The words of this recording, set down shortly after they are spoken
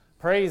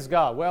Praise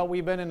God. Well,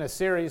 we've been in a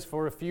series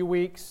for a few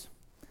weeks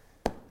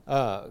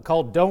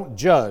called Don't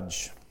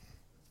Judge.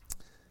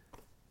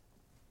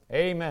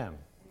 Amen.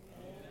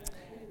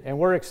 And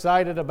we're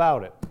excited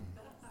about it.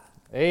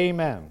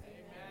 Amen.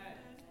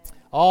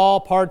 All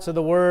parts of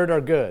the Word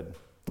are good.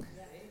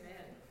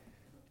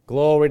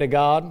 Glory to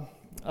God.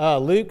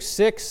 Luke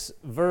 6,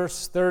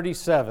 verse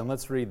 37.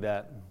 Let's read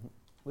that.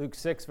 Luke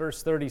 6,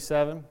 verse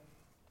 37.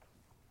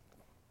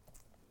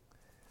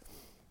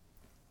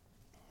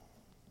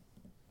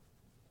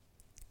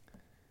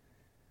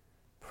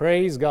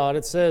 Praise God.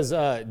 It says,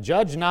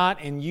 Judge not,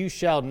 and you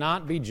shall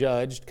not be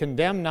judged.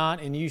 Condemn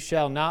not, and you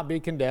shall not be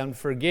condemned.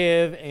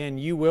 Forgive, and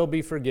you will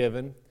be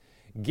forgiven.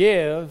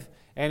 Give,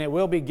 and it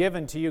will be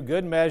given to you.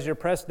 Good measure,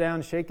 pressed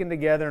down, shaken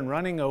together, and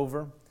running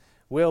over,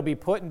 will be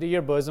put into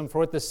your bosom. For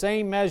with the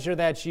same measure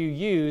that you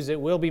use, it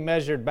will be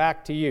measured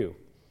back to you.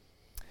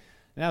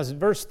 Now,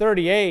 verse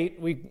 38,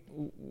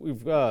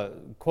 we've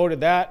quoted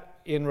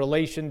that in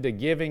relation to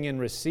giving and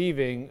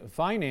receiving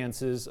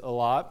finances a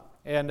lot.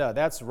 And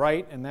that's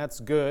right, and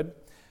that's good.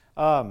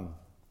 But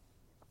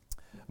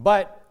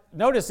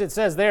notice it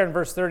says there in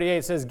verse 38,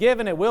 it says, Give,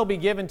 and it will be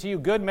given to you.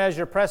 Good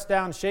measure, pressed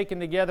down, shaken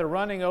together,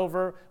 running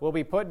over, will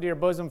be put into your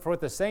bosom. For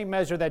with the same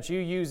measure that you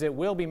use, it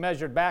will be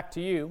measured back to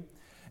you.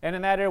 And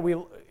in that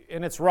area,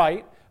 and it's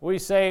right, we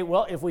say,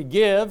 well, if we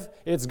give,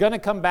 it's going to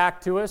come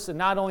back to us, and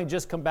not only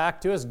just come back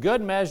to us,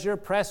 good measure,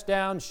 pressed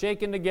down,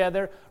 shaken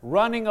together,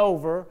 running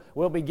over,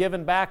 will be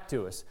given back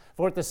to us.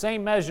 For with the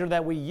same measure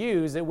that we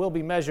use, it will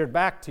be measured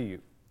back to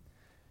you.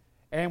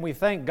 And we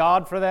thank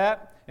God for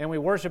that, and we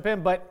worship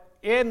Him. But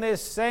in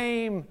this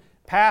same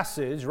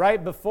passage,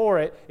 right before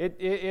it,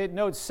 it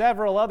notes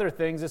several other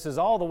things. This is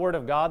all the Word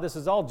of God. This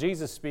is all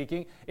Jesus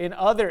speaking in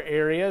other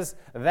areas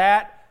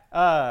that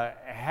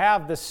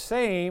have the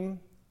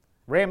same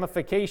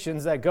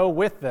ramifications that go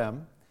with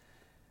them,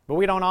 but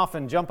we don't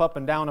often jump up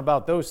and down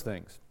about those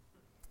things.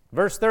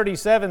 Verse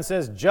 37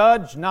 says,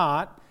 Judge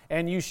not,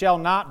 and you shall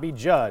not be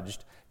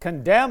judged.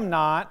 Condemn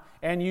not,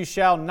 and you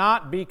shall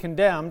not be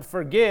condemned.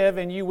 Forgive,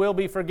 and you will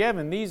be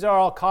forgiven. These are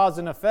all cause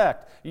and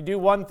effect. You do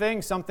one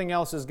thing, something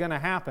else is going to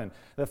happen.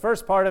 The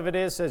first part of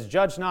it says,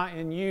 Judge not,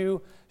 and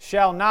you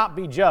shall not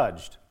be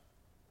judged.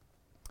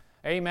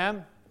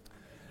 Amen?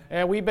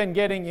 And we've been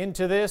getting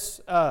into this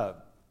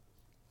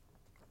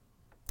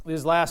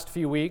these last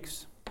few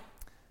weeks.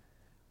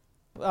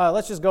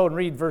 Let's just go and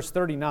read verse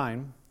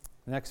 39,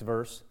 the next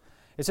verse.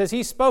 It says,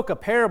 He spoke a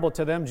parable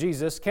to them,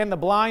 Jesus. Can the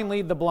blind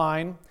lead the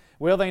blind?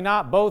 Will they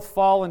not both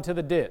fall into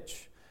the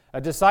ditch?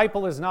 A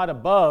disciple is not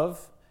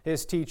above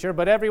his teacher,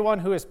 but everyone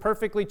who is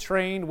perfectly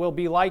trained will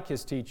be like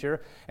his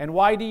teacher. And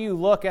why do you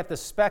look at the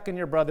speck in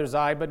your brother's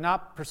eye, but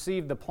not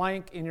perceive the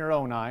plank in your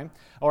own eye?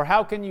 Or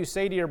how can you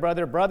say to your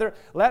brother, Brother,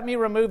 let me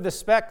remove the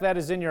speck that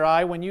is in your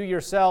eye, when you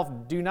yourself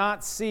do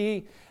not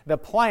see the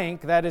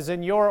plank that is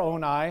in your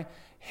own eye?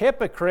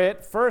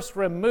 Hypocrite, first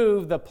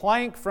remove the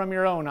plank from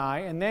your own eye,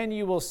 and then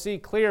you will see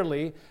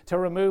clearly to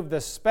remove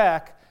the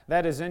speck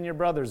that is in your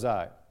brother's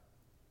eye.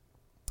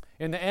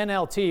 In the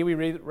NLT, we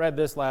read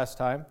this last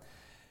time.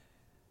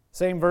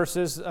 Same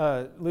verses,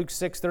 Luke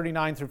 6,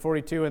 39 through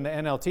 42 in the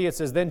NLT. It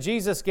says, Then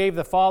Jesus gave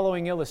the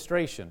following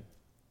illustration.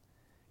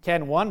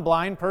 Can one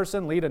blind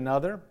person lead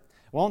another?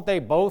 Won't they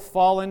both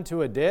fall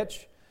into a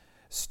ditch?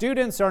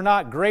 Students are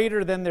not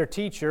greater than their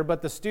teacher,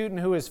 but the student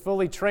who is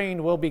fully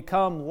trained will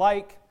become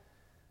like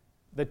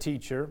the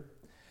teacher.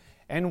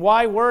 And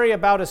why worry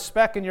about a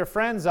speck in your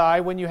friend's eye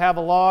when you have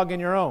a log in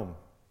your own?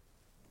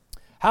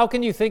 How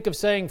can you think of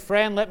saying,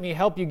 Friend, let me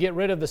help you get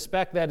rid of the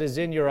speck that is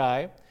in your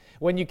eye,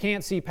 when you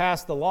can't see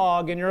past the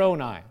log in your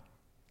own eye?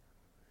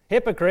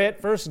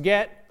 Hypocrite, first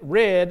get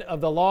rid of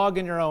the log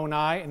in your own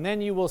eye, and then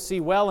you will see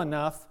well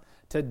enough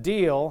to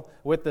deal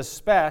with the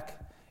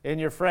speck in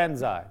your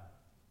friend's eye.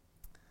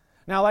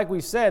 Now, like we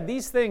said,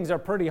 these things are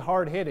pretty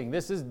hard-hitting.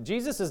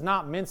 Jesus is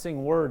not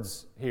mincing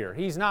words here.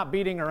 He's not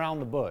beating around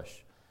the bush.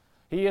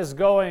 He is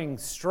going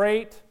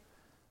straight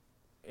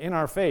in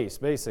our face,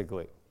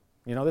 basically.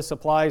 You know, this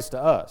applies to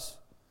us.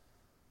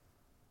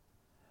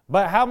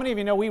 But how many of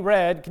you know we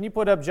read, can you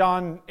put up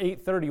John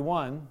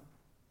 8:31?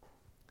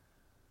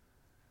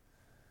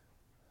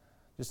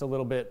 Just a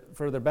little bit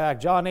further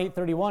back. John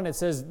 8:31, it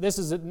says, this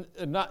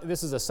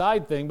is a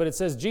side thing, but it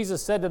says,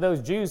 Jesus said to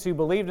those Jews who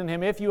believed in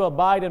Him, If you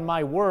abide in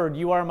my word,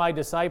 you are my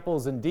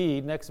disciples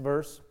indeed. Next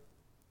verse.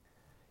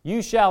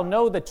 You shall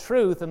know the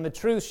truth, and the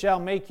truth shall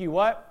make you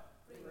what?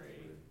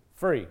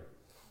 Free.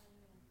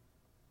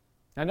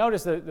 Now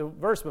notice the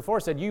verse before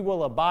said, You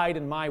will abide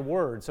in my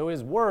word. So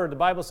His word, the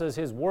Bible says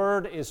His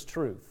word is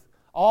truth.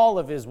 All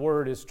of His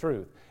word is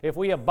truth. If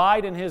we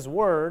abide in His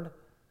word,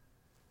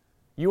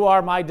 you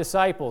are my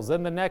disciples.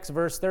 Then the next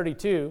verse,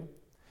 32,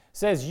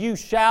 says, You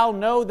shall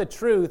know the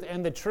truth,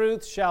 and the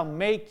truth shall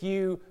make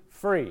you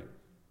free.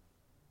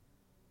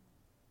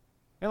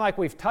 And like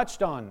we've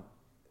touched on,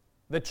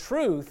 the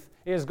truth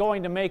is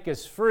going to make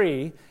us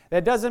free.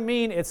 That doesn't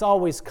mean it's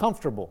always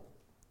comfortable.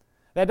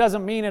 That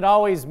doesn't mean it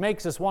always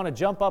makes us want to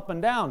jump up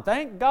and down.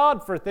 Thank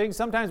God for things.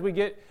 Sometimes we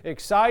get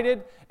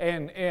excited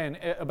and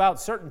about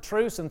certain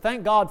truths, and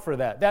thank God for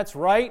that. That's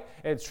right.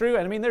 It's true.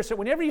 And I mean,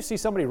 whenever you see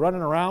somebody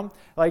running around,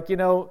 like,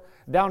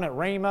 down at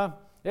Rhema,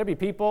 there'd be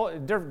people,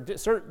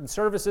 certain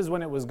services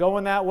when it was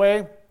going that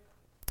way,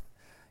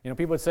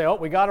 people would say, oh,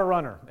 we got a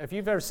runner. If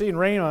you've ever seen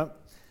Rhema,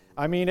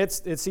 I mean, it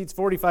seats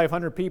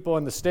 4,500 people,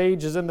 and the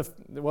stage is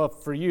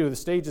for you, the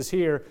stage is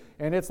here,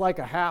 and it's like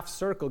a half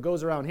circle,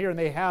 goes around here, and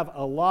they have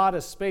a lot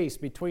of space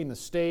between the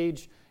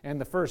stage and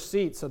the first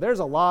seat, so there's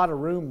a lot of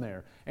room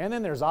there. And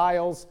then there's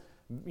aisles,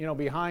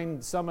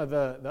 behind some of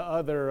the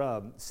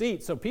other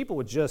seats, so people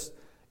would just,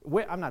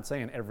 I'm not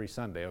saying every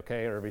Sunday,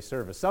 okay, or every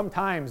service.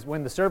 Sometimes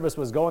when the service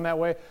was going that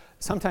way,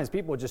 sometimes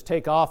people would just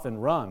take off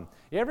and run.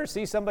 You ever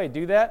see somebody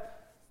do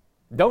that?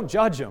 Don't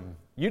judge them.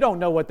 You don't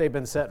know what they've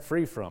been set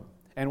free from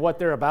and what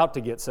they're about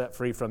to get set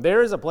free from.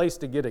 There is a place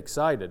to get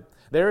excited.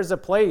 There is a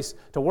place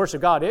to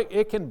worship God.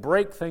 It can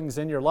break things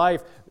in your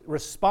life,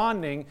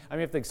 responding. I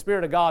mean, if the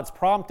Spirit of God's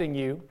prompting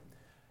you,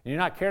 and you're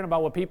not caring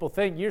about what people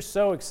think, you're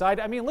so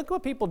excited. I mean, look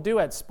what people do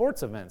at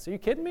sports events. Are you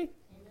kidding me?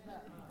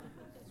 That's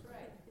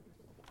right.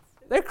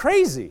 They're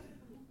crazy.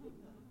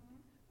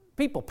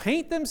 People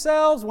paint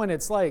themselves when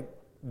it's like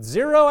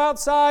 0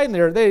 outside,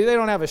 and they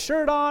don't have a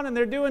shirt on, and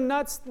they're doing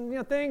nuts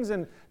things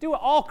and do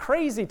all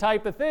crazy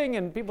type of thing,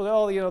 and people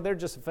go, they're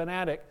just a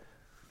fanatic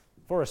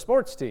for a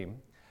sports team.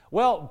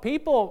 Well,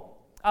 people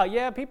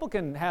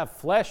can have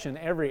flesh in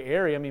every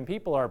area. I mean,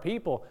 people are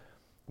people,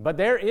 but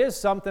there is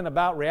something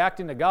about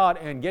reacting to God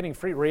and getting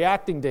free,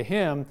 reacting to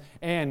Him,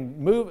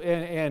 and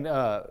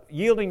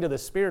yielding to the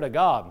Spirit of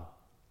God.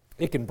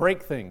 It can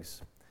break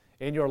things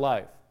in your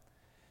life,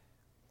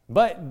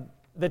 but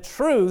the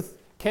truth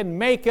can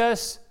make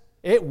us,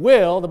 it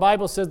will, the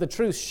Bible says the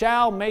truth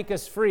shall make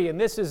us free, and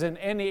this is in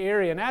any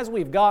area. And as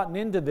we've gotten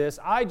into this,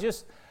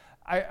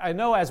 I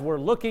know as we're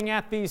looking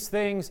at these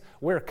things,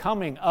 we're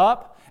coming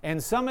up,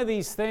 and some of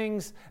these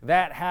things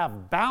that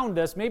have bound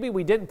us, maybe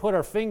we didn't put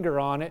our finger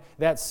on it,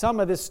 that some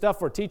of this stuff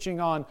we're teaching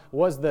on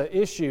was the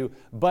issue,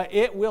 but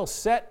it will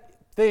set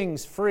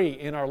things free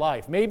in our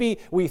life. Maybe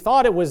we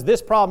thought it was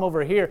this problem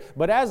over here,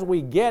 but as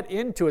we get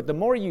into it, the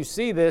more you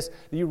see this,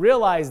 you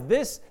realize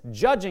this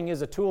judging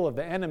is a tool of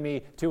the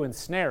enemy to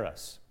ensnare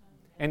us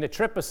and to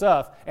trip us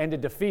up and to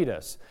defeat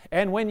us.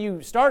 And when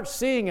you start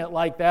seeing it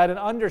like that and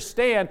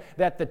understand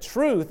that the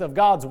truth of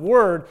God's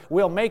Word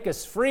will make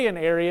us free in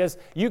areas,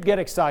 you get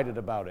excited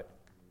about it.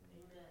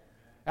 Amen.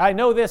 I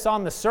know this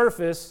on the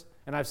surface,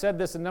 and I've said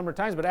this a number of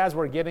times, but as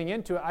we're getting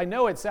into it, I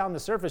know it's on the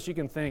surface, you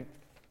can think,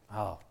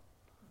 oh,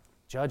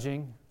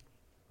 judging,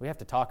 we have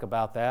to talk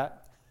about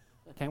that.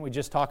 Can't we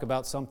just talk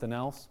about something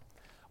else?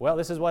 Well,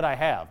 this is what I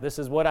have. This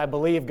is what I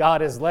believe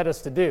God has led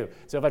us to do.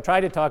 So if I try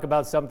to talk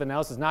about something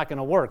else, it's not going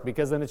to work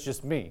because then it's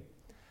just me.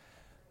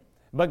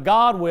 But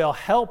God will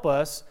help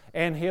us,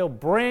 and He'll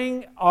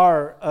bring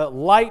our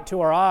light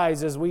to our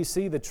eyes as we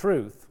see the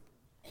truth.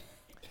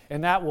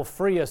 And that will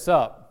free us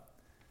up.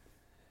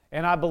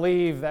 And I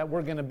believe that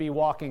we're going to be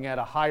walking at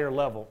a higher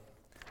level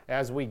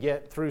as we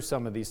get through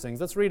some of these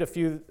things. Let's read a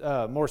few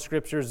more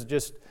scriptures,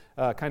 just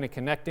kind of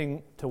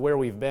connecting to where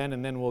we've been,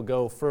 and then we'll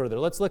go further.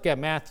 Let's look at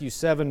Matthew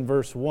 7,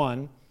 verse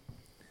 1.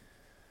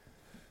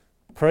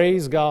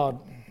 Praise God.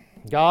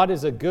 God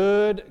is a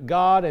good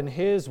God, and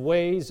His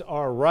ways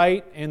are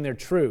right and they're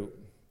true.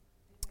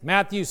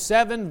 Matthew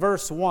 7,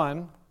 verse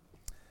 1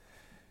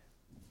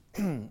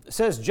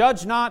 says,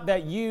 Judge not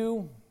that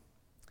you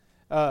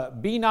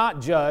be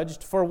not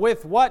judged, for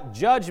with what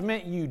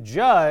judgment you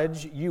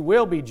judge, you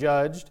will be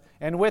judged,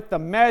 and with the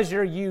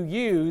measure you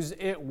use,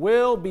 it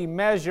will be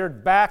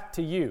measured back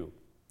to you.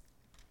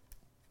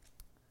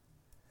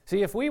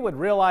 See, if we would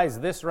realize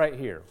this right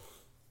here,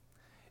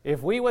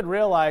 if we would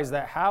realize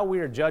that how we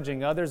are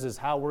judging others is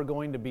how we're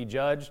going to be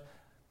judged,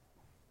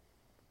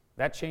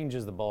 that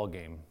changes the ball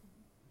game.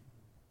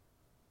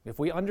 If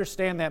we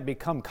understand that,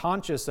 become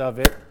conscious of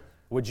it,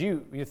 would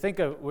you think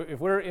of, if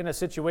we're in a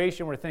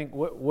situation where think,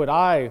 would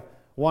I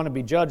want to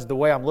be judged the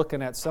way I'm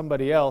looking at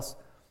somebody else,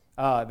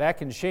 that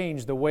can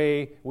change the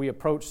way we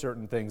approach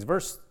certain things.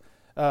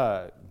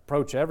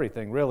 Approach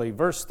everything, really.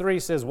 Verse 3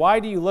 says, Why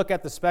do you look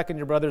at the speck in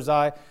your brother's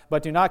eye,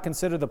 but do not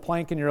consider the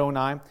plank in your own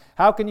eye?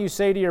 How can you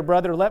say to your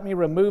brother, Let me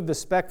remove the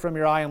speck from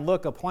your eye, and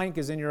look, a plank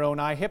is in your own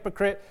eye?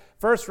 Hypocrite,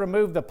 first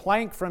remove the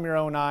plank from your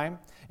own eye,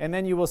 and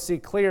then you will see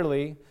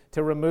clearly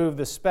to remove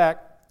the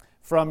speck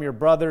from your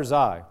brother's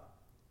eye.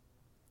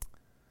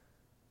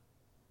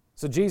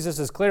 So Jesus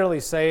is clearly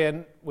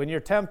saying, when you're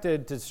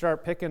tempted to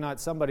start picking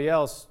at somebody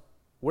else,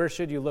 where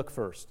should you look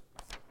first?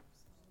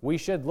 We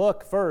should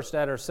look first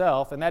at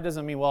ourselves, and that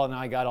doesn't mean, well, now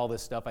I got all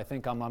this stuff, I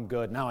think I'm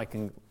good, now I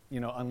can,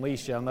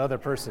 unleash on the other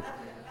person.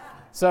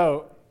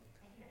 So,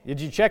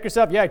 did you check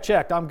yourself? Yeah, I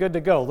checked, I'm good to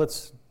go.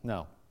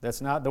 No,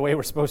 that's not the way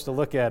we're supposed to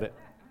look at it.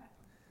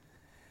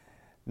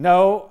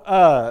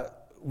 No,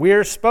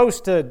 we're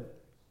supposed to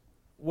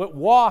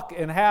walk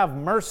and have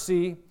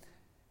mercy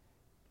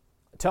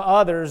to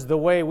others the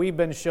way we've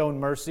been shown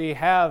mercy,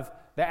 have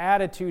the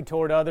attitude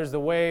toward others the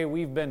way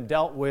we've been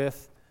dealt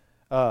with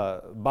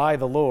by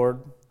the Lord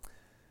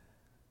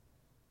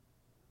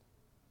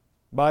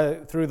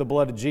through the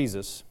blood of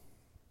Jesus.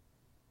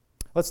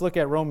 Let's look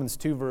at Romans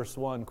 2, verse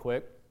 1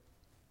 quick.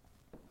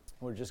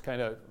 We're just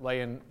kind of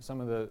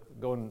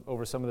going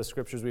over some of the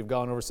scriptures we've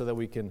gone over so that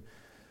we can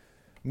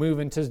move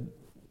into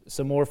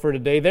some more for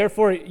today.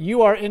 Therefore,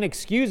 you are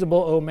inexcusable,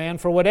 O man,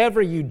 for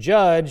whatever you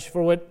judge,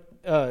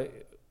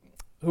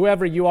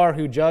 whoever you are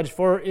who judge,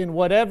 for in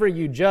whatever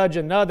you judge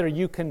another,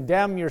 you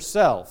condemn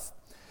yourself.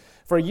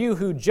 For you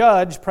who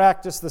judge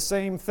practice the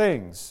same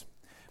things.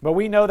 But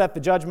we know that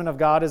the judgment of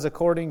God is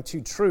according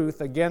to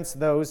truth against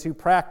those who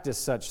practice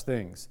such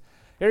things.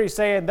 Here he's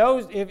saying,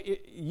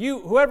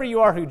 whoever you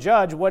are who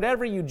judge,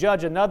 whatever you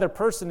judge another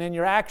person in,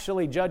 you're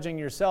actually judging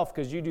yourself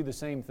because you do the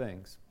same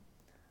things.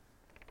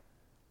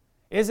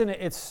 Isn't it?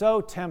 It's so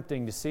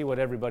tempting to see what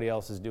everybody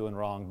else is doing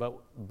wrong.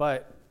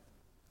 But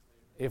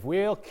if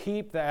we'll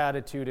keep the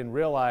attitude and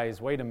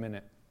realize, wait a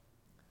minute,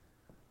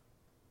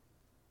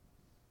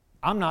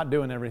 I'm not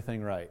doing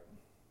everything right.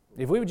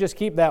 If we would just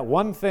keep that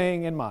one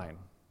thing in mind,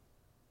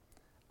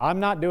 I'm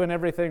not doing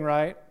everything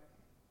right.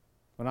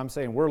 When I'm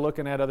saying we're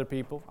looking at other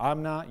people,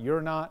 I'm not,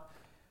 you're not.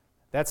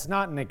 That's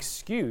not an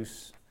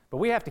excuse, but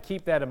we have to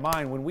keep that in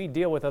mind. When we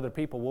deal with other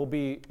people,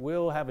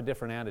 we'll have a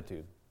different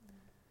attitude.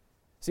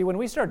 See, when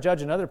we start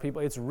judging other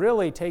people, it's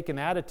really taking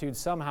attitude,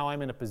 somehow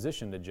I'm in a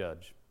position to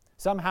judge.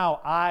 Somehow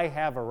I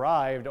have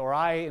arrived, or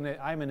I'm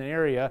in an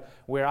area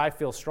where I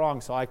feel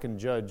strong so I can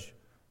judge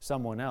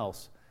someone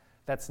else.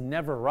 That's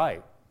never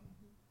right.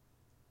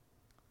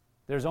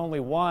 There's only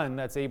one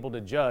that's able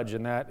to judge,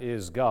 and that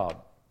is God.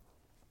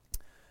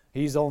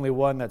 He's the only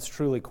one that's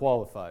truly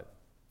qualified.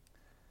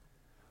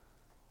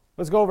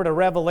 Let's go over to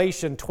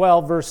Revelation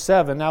 12, verse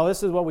 7. Now,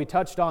 this is what we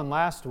touched on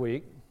last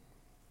week.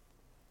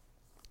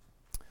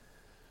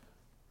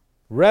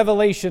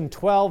 Revelation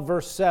 12,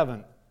 verse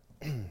 7.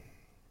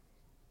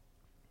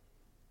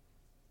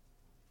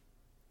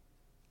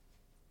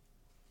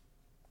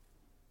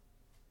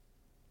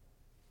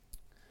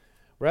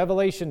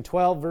 Revelation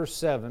 12, verse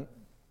 7. It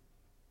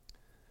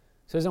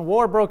says, and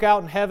war broke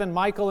out in heaven.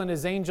 Michael and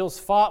his angels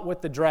fought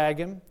with the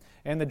dragon,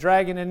 and the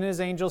dragon and his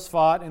angels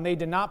fought, and they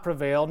did not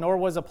prevail, nor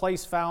was a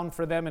place found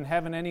for them in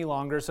heaven any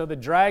longer. So the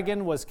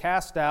dragon was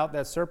cast out,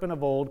 that serpent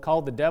of old,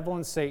 called the devil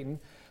and Satan,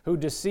 who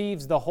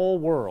deceives the whole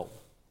world.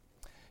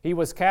 He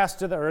was cast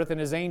to the earth, and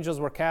his angels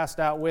were cast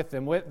out with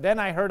him. Then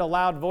I heard a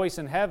loud voice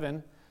in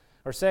heaven,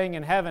 or saying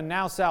in heaven,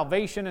 now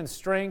salvation and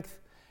strength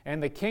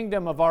and the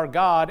kingdom of our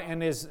God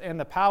and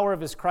the power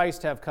of his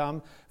Christ have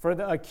come. For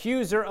the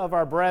accuser of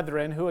our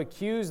brethren, who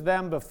accused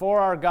them before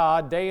our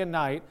God day and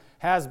night,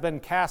 has been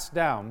cast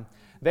down.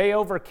 They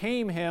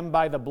overcame him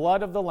by the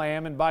blood of the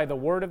Lamb and by the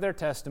word of their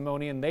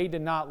testimony, and they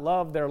did not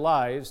love their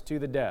lives to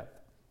the death.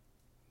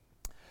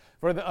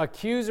 For the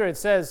accuser, it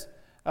says,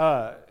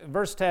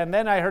 verse 10,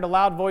 then I heard a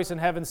loud voice in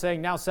heaven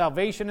saying, now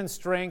salvation and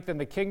strength and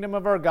the kingdom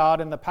of our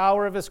God and the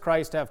power of his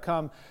Christ have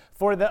come.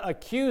 For the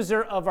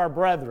accuser of our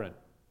brethren,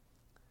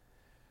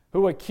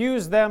 who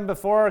accused them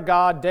before our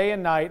God day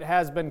and night,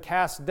 has been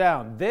cast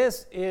down.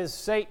 This is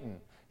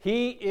Satan.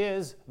 He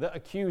is the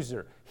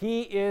accuser.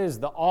 He is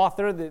the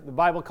author. The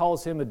Bible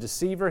calls him a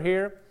deceiver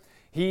here.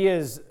 He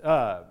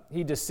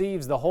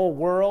deceives the whole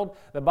world.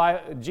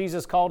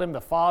 Jesus called him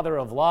the father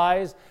of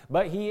lies,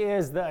 but he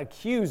is the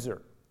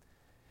accuser.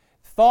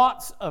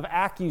 Thoughts of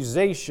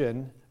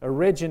accusation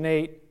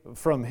originate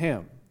from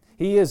him.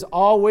 He is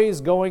always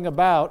going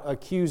about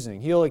accusing.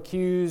 He'll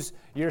accuse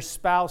your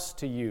spouse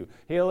to you.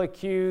 He'll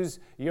accuse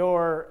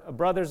your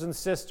brothers and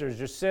sisters,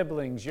 your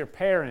siblings, your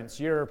parents,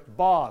 your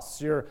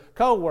boss, your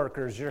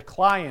co-workers, your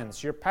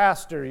clients, your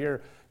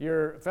pastor,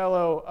 your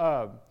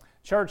fellow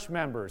church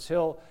members.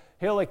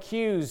 He'll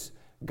accuse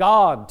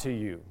God to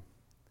you.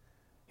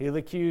 He'll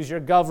accuse your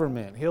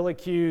government. He'll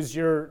accuse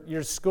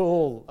your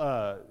school,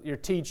 your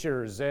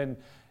teachers, and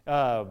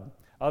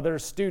other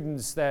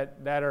students that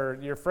are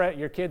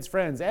your kids'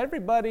 friends,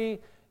 everybody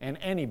and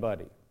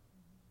anybody.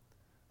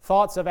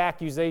 Thoughts of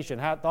accusation,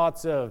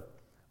 thoughts of,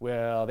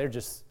 well,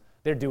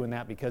 they're doing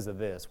that because of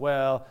this.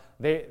 Well,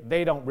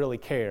 they don't really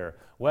care.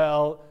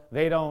 Well,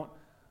 they're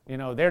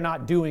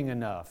not doing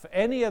enough.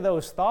 Any of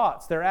those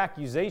thoughts, they're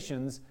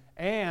accusations,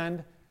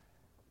 and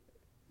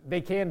they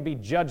can be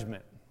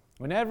judgment.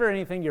 Whenever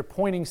anything, you're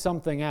pointing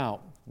something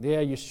out. Yeah,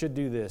 you should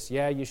do this.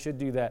 Yeah, you should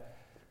do that.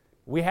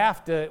 We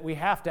have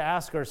to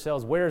ask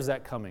ourselves, where is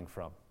that coming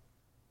from?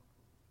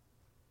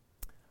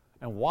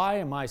 And why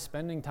am I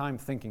spending time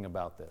thinking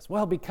about this?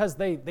 Well, because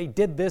they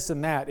did this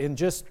and that, and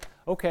just,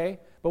 okay.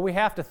 But we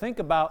have to think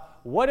about,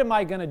 what am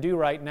I going to do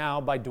right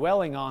now by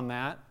dwelling on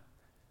that,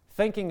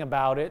 thinking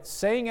about it,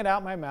 saying it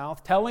out my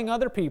mouth, telling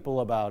other people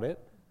about it?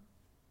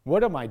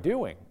 What am I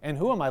doing? And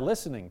who am I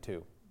listening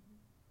to?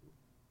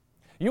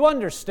 You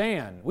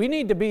understand, we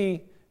need to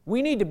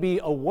be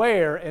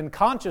aware and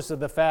conscious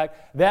of the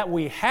fact that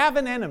we have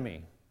an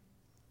enemy,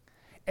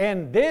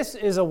 and this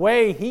is a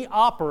way he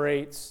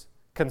operates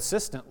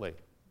consistently.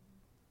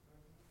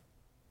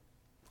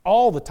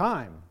 All the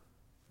time.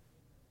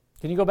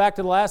 Can you go back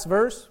to the last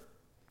verse?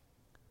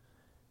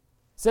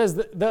 It says,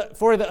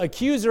 for the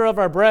accuser of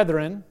our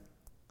brethren,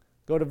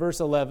 go to verse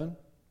 11.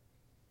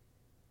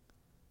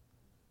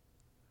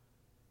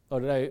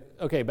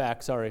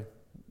 Back, sorry.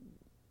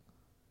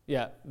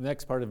 Yeah,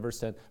 next part of verse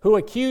 10. Who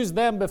accuse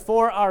them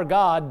before our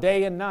God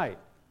day and night.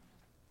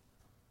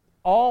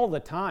 All the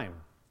time.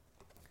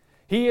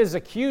 He is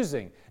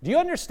accusing. Do you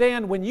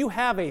understand when you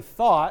have a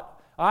thought,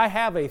 I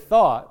have a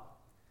thought,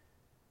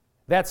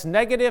 that's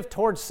negative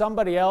towards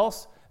somebody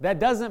else, that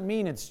doesn't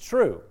mean it's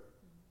true.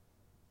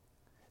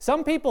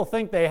 Some people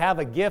think they have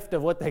a gift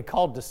of what they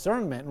call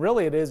discernment.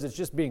 Really it's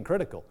just being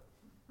critical.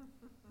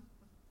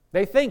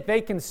 They think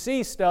they can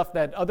see stuff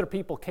that other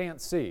people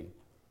can't see.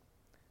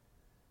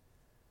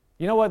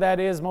 You know what that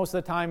is? Most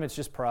of the time it's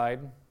just pride.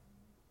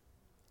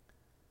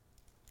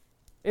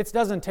 It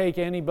doesn't take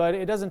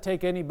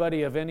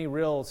anybody of any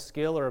real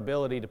skill or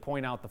ability to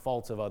point out the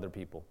faults of other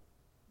people.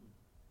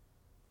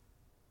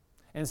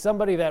 And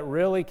somebody that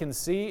really can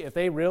see, if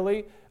they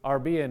really are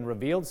being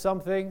revealed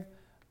something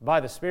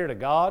by the Spirit of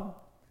God,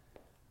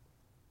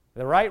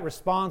 the right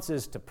response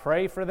is to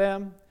pray for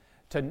them,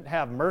 to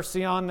have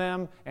mercy on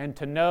them, and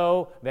to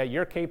know that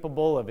you're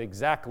capable of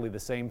exactly the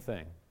same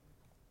thing.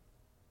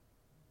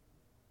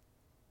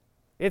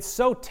 It's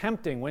so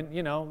tempting when,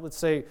 let's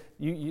say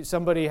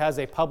somebody has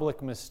a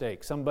public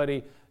mistake.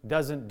 Somebody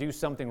doesn't do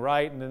something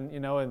right, and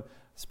then, and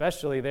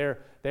especially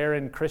they're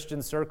in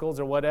Christian circles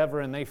or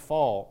whatever, and they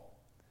fall.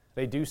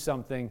 They do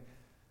something.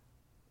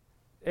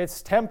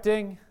 It's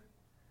tempting,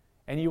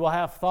 and you will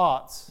have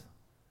thoughts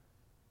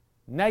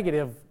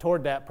negative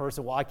toward that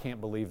person. Well, I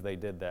can't believe they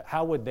did that.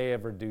 How would they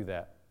ever do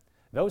that?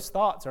 Those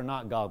thoughts are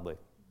not godly.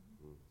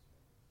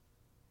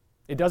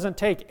 It doesn't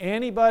take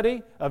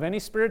anybody of any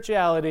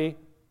spirituality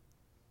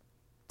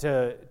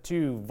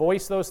to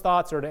voice those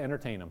thoughts or to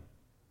entertain them.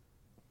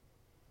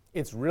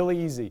 It's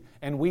really easy,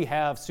 and we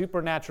have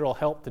supernatural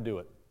help to do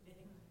it.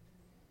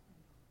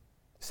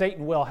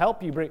 Satan will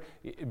help you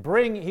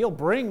he'll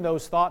bring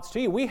those thoughts to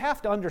you. We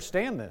have to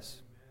understand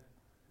this.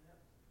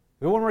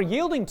 When we're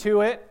yielding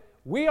to it,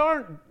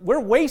 we're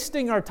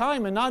wasting our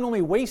time, and not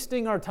only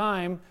wasting our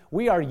time,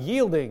 we are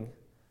yielding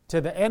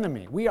to the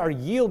enemy. We are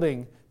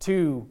yielding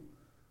to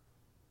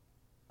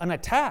an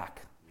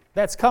attack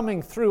that's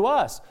coming through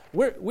us.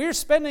 We're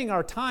spending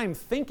our time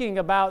thinking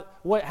about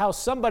how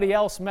somebody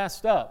else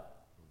messed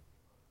up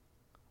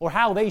or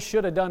how they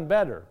should have done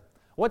better.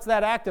 What's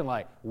that acting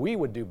like? We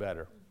would do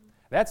better.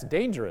 That's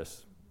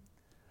dangerous.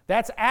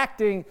 That's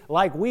acting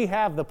like we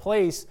have the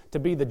place to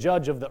be the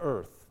judge of the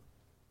earth.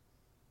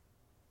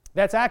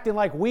 That's acting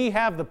like we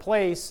have the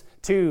place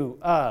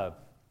to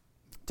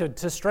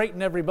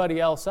straighten everybody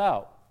else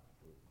out.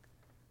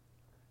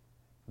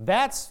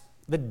 That's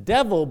the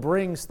devil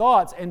brings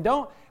thoughts. And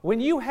when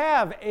you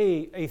have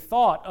a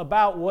thought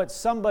about what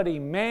somebody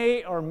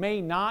may or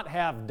may not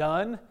have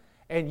done,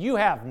 and you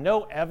have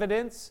no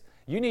evidence,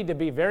 you need to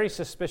be very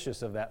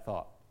suspicious of that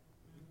thought.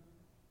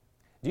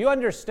 Do you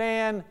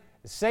understand?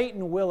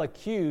 Satan will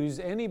accuse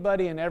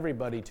anybody and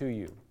everybody to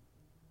you.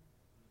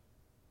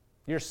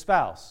 Your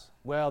spouse,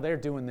 well, they're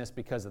doing this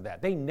because of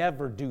that. They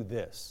never do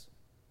this.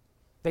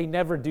 They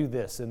never do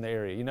this in the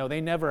area.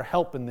 They never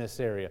help in this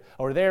area.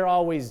 Or they're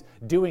always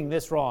doing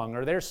this wrong.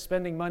 Or they're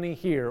spending money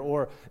here.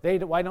 Or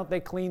why don't they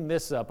clean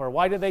this up? Or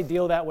why do they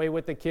deal that way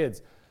with the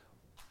kids?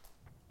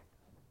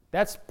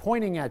 That's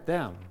pointing at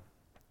them.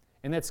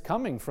 And it's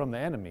coming from the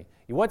enemy.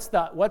 What's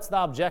the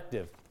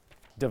objective?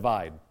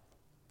 Divide.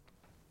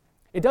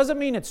 It doesn't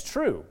mean it's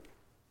true.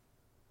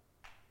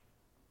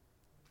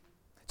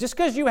 Just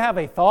because you have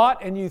a thought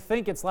and you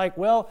think it's like,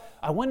 well,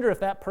 I wonder if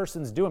that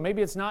person's doing,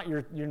 maybe it's not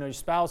your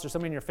spouse or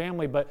somebody in your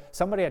family, but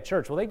somebody at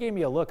church, well, they gave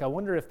me a look. I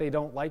wonder if they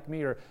don't like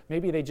me, or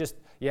maybe they just,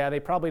 they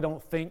probably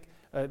don't think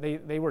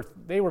they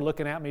were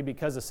looking at me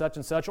because of such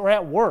and such. Or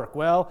at work,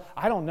 well,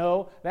 I don't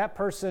know, that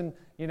person,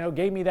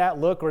 gave me that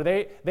look, or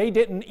they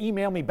didn't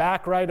email me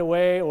back right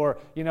away, or,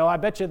 I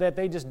bet you that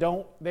they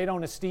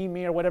don't esteem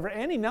me or whatever.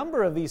 Any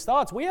number of these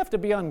thoughts, we have to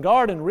be on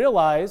guard and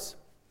realize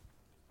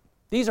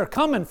these are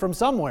coming from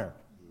somewhere.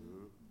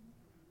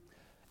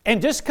 And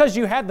just because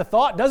you had the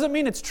thought doesn't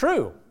mean it's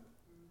true.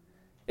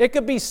 It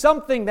could be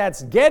something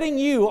that's getting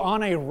you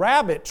on a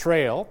rabbit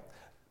trail,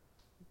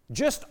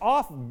 just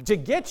off to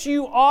get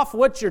you off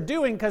what you're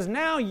doing, because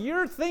now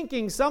you're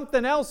thinking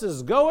something else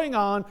is going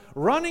on,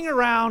 running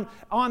around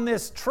on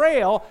this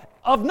trail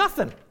of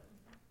nothing.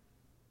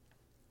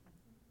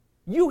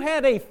 You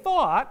had a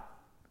thought,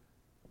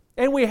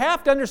 and we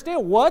have to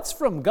understand what's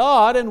from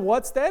God and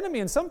what's the enemy.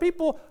 And some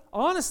people,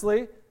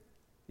 honestly,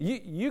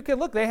 you can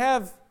look,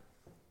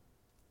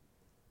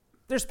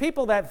 there's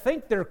people that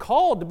think they're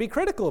called to be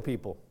critical of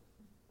people,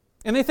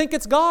 and they think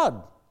it's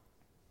God.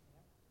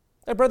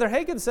 Brother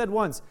Hagin said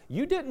once,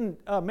 you didn't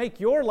make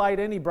your light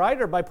any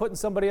brighter by putting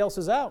somebody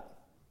else's out.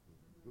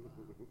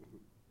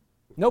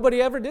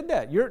 Nobody ever did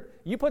that.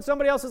 You put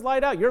somebody else's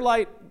light out, your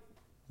light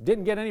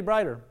didn't get any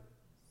brighter.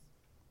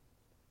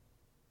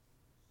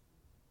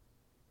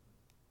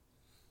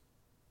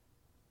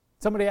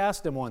 Somebody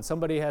asked him once,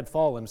 somebody had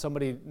fallen,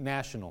 somebody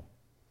national,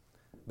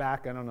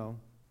 back,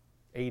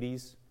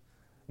 80s,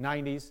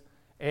 90s,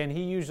 And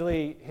he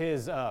usually,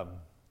 his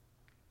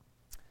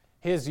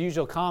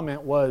usual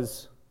comment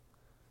was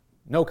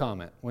no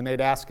comment when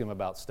they'd ask him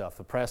about stuff.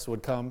 The press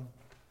would come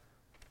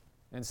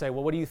and say,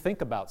 well, what do you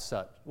think about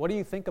such? What do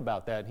you think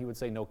about that? And he would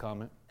say no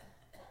comment.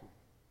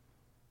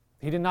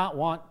 He did not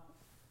want,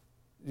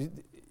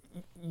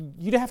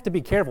 you'd have to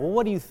be careful. Well,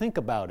 what do you think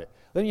about it?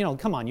 Then,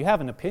 come on, you have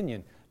an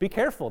opinion. Be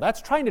careful.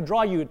 That's trying to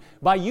draw you,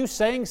 by you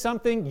saying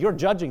something, you're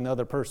judging the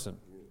other person.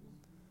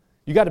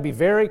 You got to be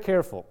very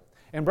careful.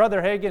 And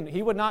Brother Hagin,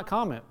 he would not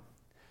comment.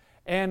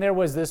 And there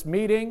was this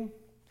meeting,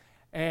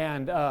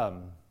 and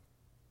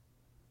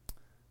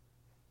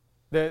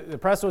the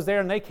press was there,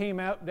 and they came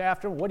out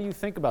after, what do you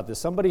think about this?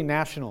 Somebody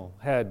national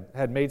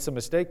had made some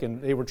mistake, and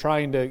they were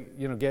trying to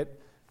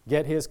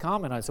get his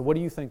comment. I said, what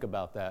do you think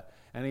about that?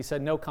 And he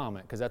said no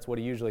comment, because that's what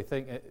he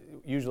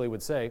usually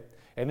would say.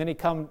 And then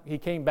he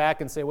came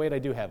back and said, wait, I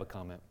do have a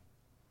comment.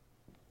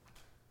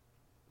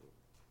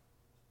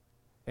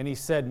 And he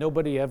said,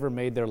 nobody ever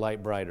made their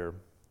light brighter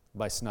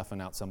by snuffing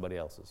out somebody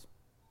else's.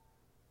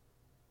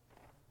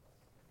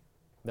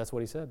 That's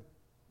what he said.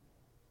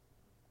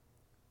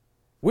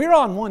 We're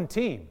on one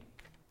team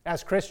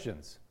as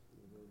Christians.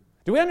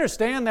 Do we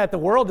understand that the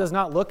world does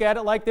not look at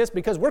it like this?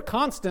 Because we're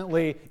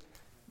constantly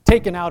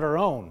taking out our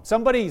own.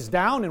 Somebody's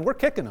down and we're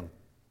kicking them.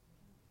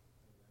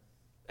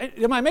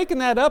 Am I making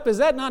that up? Is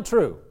that not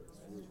true?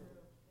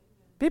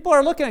 People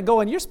are looking at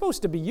going, you're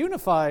supposed to be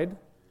unified,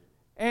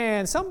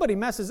 and somebody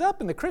messes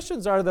up, and the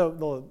Christians are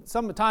the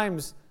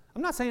sometimes,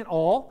 I'm not saying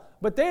all,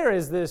 but there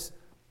is this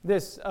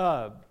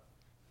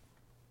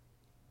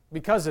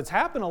because it's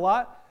happened a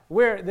lot,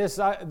 where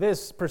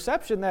this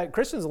perception that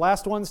Christians are the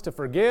last ones to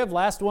forgive,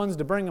 last ones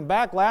to bring them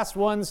back, last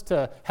ones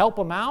to help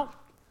them out,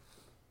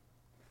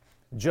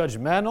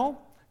 judgmental,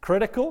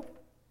 critical.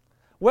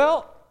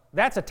 Well,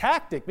 that's a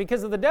tactic,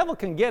 because the devil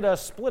can get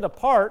us split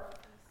apart,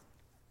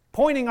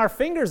 pointing our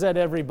fingers at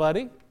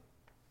everybody.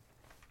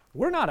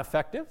 We're not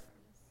effective.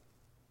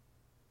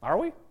 Are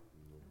we?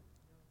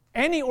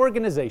 Any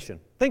organization,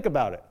 think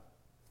about it.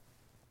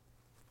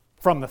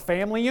 From the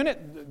family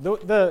unit,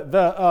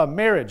 the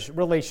marriage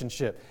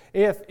relationship.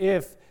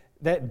 If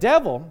that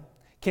devil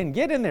can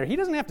get in there, he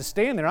doesn't have to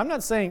stand there. I'm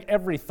not saying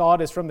every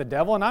thought is from the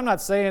devil, and I'm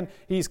not saying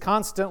he's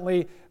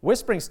constantly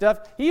whispering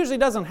stuff. He usually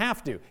doesn't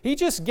have to. He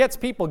just gets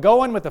people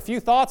going with a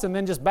few thoughts and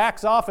then just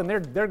backs off, and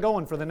they're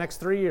going for the next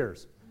 3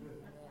 years.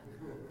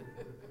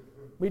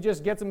 We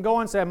just get them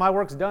going, say, my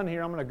work's done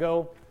here, I'm going to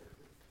go.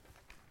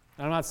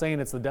 I'm not saying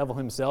it's the devil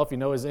himself.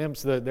 His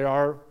imps, there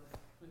are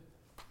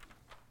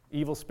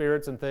evil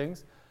spirits and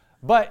things.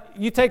 But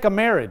you take a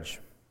marriage.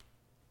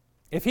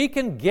 If he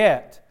can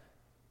get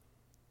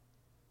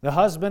the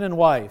husband and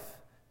wife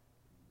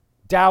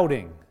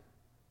doubting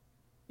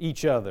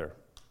each other,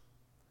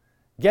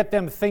 get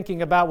them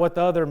thinking about what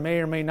the other may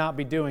or may not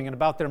be doing, and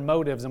about their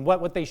motives, and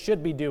what they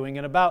should be doing,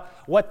 and about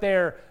what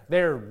their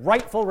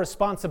rightful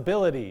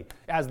responsibility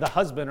as the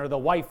husband or the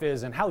wife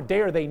is, and how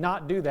dare they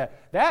not do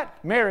that,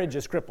 that marriage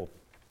is crippled.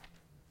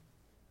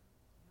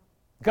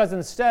 Because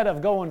instead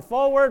of going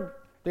forward,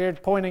 they're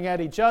pointing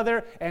at each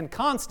other, and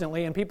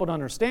constantly, and people don't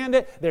understand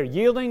it, they're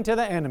yielding to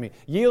the enemy,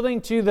 yielding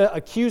to the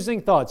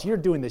accusing thoughts. You're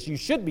doing this. You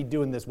should be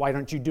doing this. Why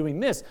aren't you doing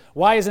this?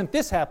 Why isn't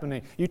this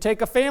happening? You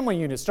take a family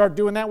unit, start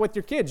doing that with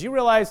your kids. You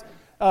realize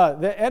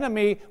the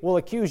enemy will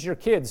accuse your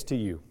kids to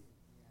you.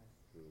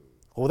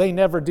 Well, they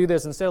never do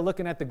this, instead of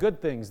looking at the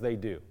good things they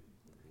do.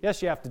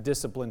 Yes, you have to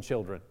discipline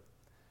children.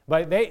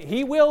 But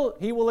he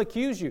will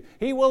accuse you.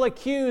 He will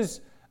accuse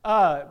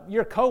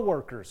your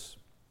coworkers.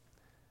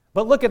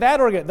 But look at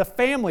that the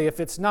family, if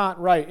it's not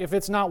right, if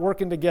it's not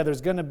working together,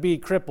 is going to be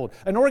crippled.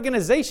 An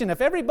organization,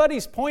 if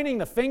everybody's pointing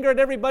the finger at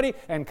everybody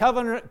and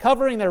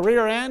covering their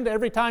rear end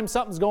every time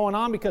something's going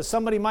on because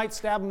somebody might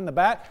stab them in the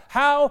back,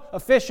 how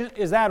efficient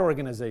is that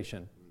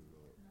organization?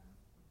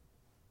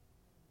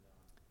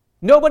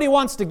 Nobody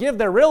wants to give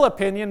their real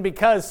opinion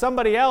because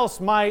somebody else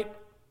might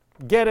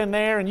get in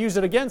there and use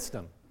it against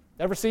them.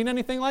 Ever seen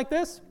anything like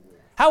this?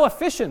 How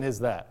efficient is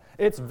that?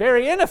 It's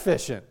very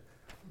inefficient.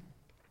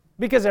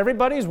 Because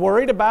everybody's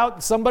worried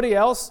about somebody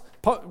else,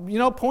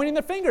 pointing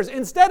their fingers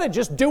instead of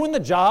just doing the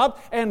job,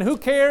 and who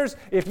cares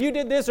if you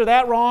did this or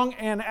that wrong,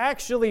 and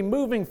actually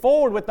moving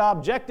forward with the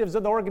objectives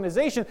of the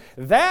organization.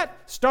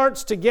 That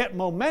starts to get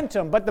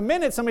momentum. But the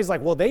minute somebody's like,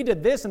 well, they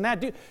did this and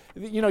that,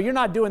 you're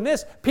not doing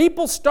this,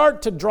 people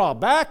start to draw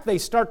back, they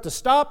start to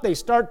stop, they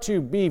start to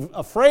be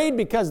afraid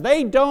because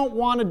they don't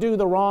want to do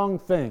the wrong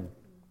thing.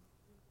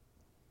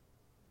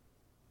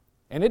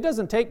 And it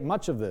doesn't take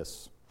much of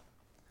this.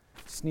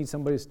 Just need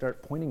somebody to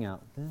start pointing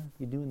out,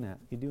 you're doing that,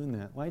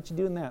 why aren't you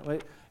doing that?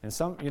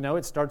 And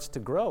it starts to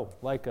grow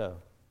like a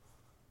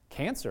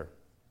cancer.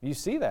 You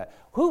see that.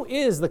 Who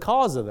is the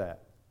cause of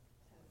that?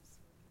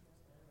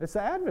 It's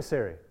the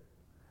adversary.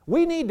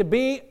 We need to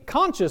be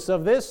conscious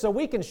of this so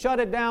we can shut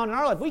it down in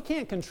our life. We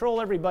can't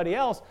control everybody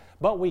else,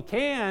 but we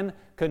can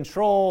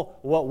control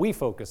what we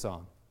focus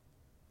on.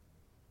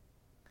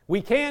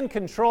 We can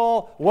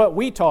control what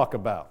we talk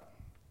about.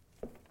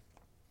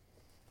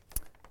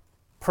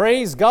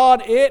 Praise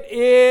God, it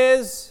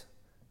is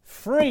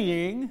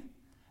freeing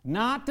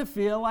Not to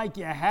feel like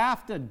you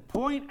have to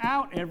point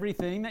out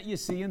everything that you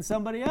see in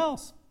somebody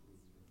else.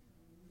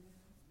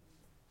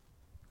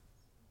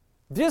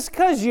 Just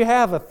because you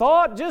have a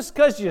thought, just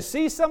because you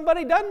see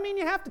somebody, doesn't mean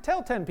you have to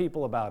tell 10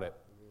 people about it.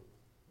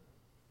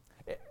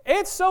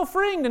 It's so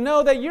freeing to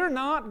know that you're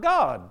not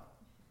God.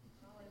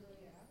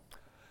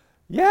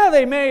 Yeah,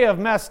 they may have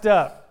messed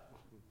up.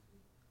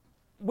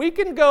 We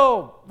can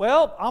go,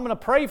 well, I'm going to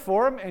pray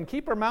for them and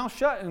keep our mouth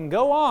shut and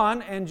go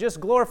on and just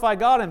glorify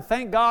God and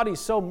thank God He's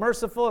so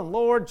merciful, and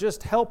Lord,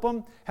 just help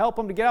them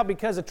to get out,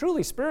 because a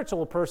truly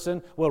spiritual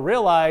person will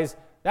realize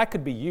that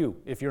could be you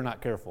if you're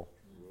not careful.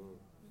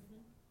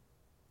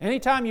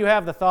 Anytime you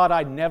have the thought,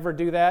 I'd never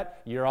do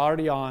that, you're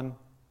already on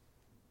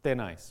thin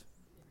ice.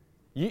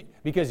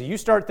 Because you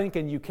start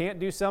thinking you can't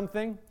do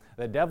something,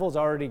 the devil's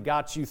already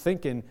got you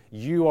thinking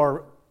you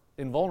are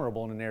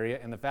invulnerable in an area,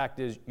 and the fact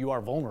is you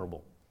are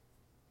vulnerable.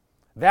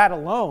 That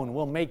alone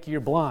will make you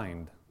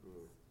blind.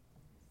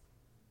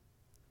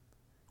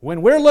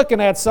 When we're looking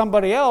at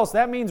somebody else,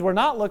 that means we're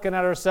not looking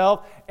at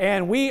ourselves,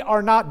 and we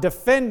are not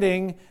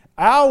defending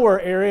our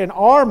area and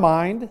our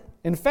mind.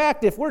 In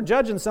fact, if we're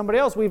judging somebody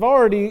else, we've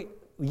already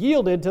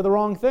yielded to the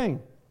wrong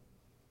thing.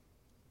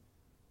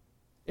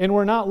 And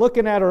we're not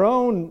looking at our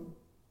own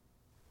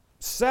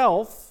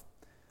self,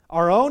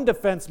 our own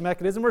defense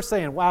mechanism. We're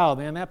saying, wow,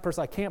 man, that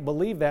person, I can't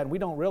believe that. And we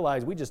don't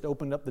realize we just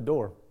opened up the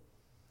door.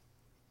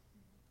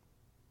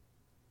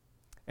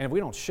 And if we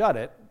don't shut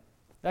it,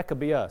 that could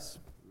be us.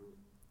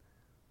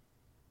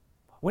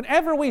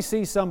 Whenever we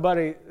see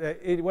somebody,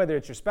 whether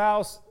it's your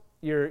spouse,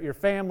 your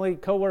family,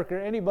 coworker,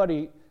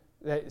 anybody,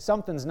 that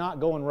something's not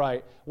going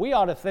right, we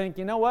ought to think,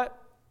 you know what?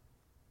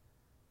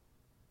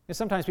 And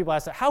sometimes people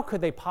ask, how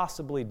could they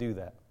possibly do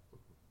that?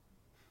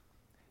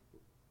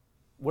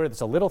 Whether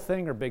it's a little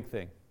thing or big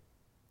thing.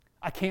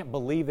 I can't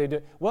believe they do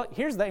it. Well,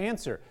 here's the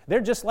answer.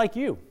 They're just like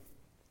you.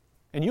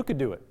 And you could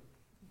do it.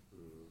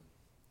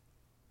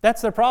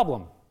 That's their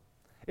problem,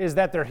 is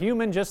that they're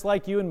human just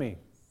like you and me.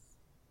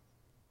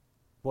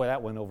 Boy,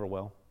 that went over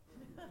well.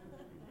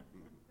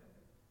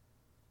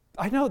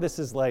 I know this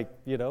is like,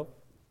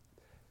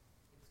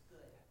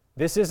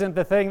 this isn't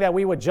the thing that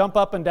we would jump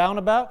up and down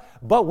about,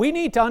 but we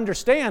need to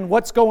understand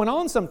what's going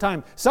on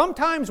sometimes.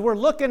 Sometimes we're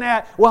looking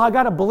at, well, I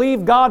got to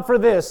believe God for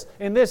this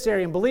in this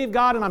area, and believe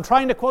God, and I'm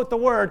trying to quote the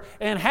Word,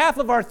 and half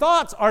of our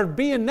thoughts are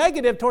being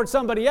negative towards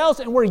somebody else,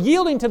 and we're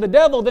yielding to the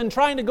devil, then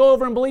trying to go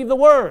over and believe the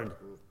Word.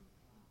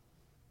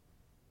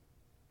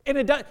 And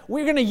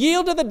we're going to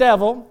yield to the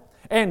devil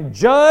and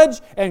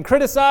judge and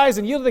criticize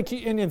and yield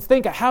and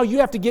think of how you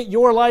have to get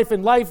your life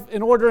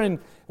in order, and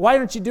why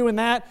aren't you doing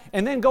that?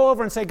 And then go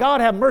over and say,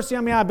 God, have mercy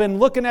on me. I've been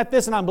looking at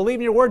this and I'm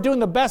believing your word, doing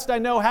the best I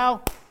know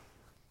how.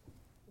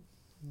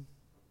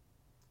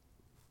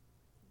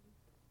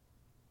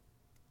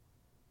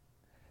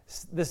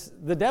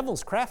 The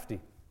devil's crafty.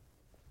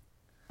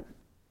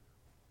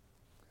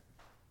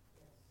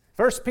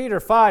 1 Peter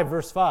 5,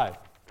 verse 5.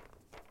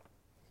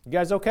 You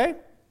guys okay?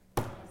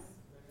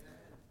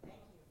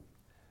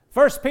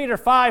 1 Peter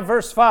 5,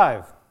 verse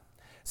 5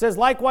 says,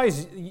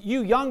 likewise,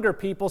 you younger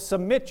people,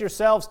 submit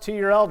yourselves to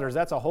your elders.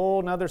 That's a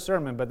whole nother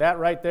sermon, but that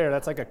right there,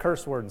 that's like a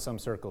curse word in some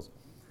circles.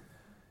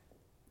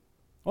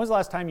 When was the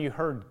last time you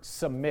heard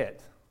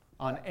submit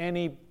on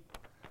any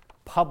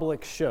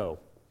public show?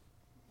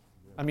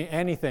 I mean,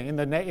 anything,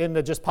 in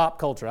the just pop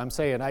culture. I'm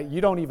saying, you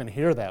don't even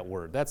hear that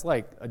word. That's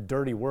like a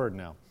dirty word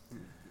now.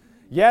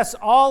 Yes,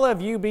 all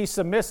of you be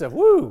submissive.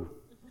 Woo!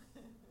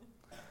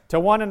 To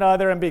one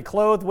another, and be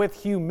clothed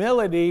with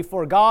humility,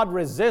 for God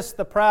resists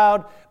the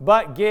proud,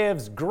 but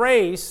gives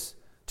grace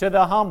to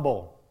the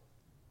humble.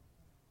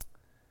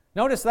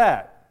 Notice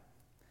that.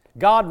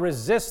 God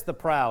resists the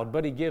proud,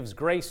 but He gives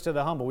grace to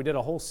the humble. We did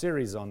a whole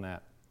series on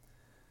that.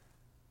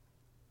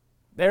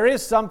 There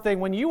is something,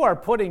 when you are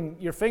putting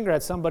your finger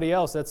at somebody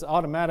else, that's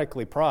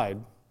automatically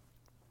pride.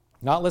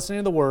 Not listening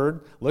to the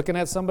Word, looking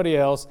at somebody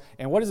else,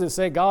 and what does it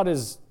say?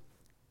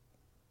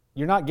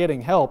 You're not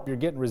getting help, you're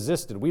getting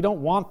resisted. We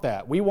don't want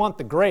that. We want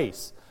the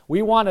grace.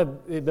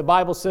 The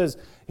Bible says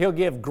He'll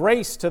give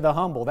grace to the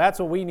humble. That's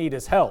what we need,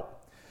 is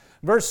help.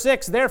 Verse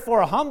 6,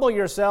 therefore humble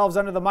yourselves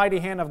under the mighty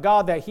hand of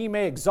God, that He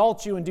may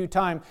exalt you in due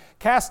time,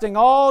 casting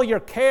all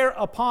your care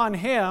upon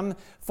Him,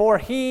 for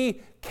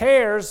He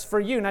cares for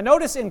you. Now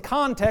notice in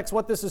context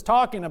what this is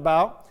talking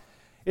about.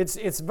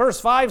 It's verse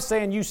 5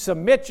 saying, you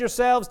submit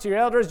yourselves to your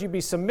elders, you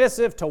be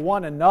submissive to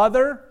one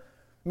another.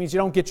 It means you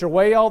don't get your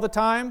way all the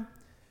time.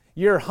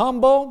 You're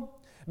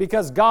humble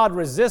because God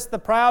resists the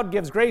proud,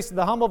 gives grace to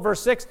the humble. Verse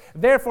 6,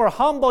 therefore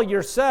humble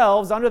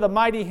yourselves under the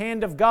mighty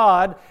hand of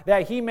God,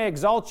 that He may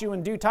exalt you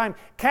in due time,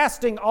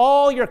 casting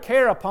all your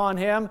care upon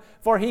Him,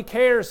 for He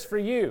cares for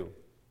you.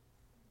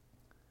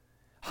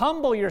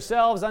 Humble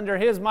yourselves under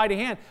His mighty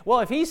hand. Well,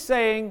 if He's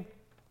saying,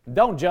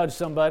 don't judge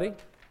somebody,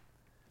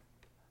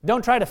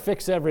 don't try to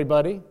fix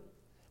everybody,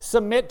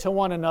 submit to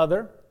one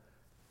another.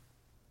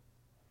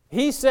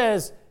 He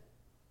says,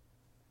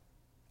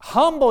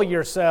 humble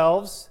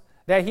yourselves,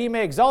 that He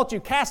may exalt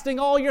you, casting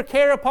all your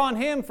care upon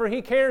Him, for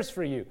He cares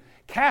for you.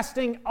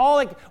 Casting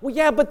all, well,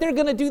 yeah, but they're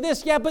going to do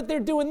this. Yeah, but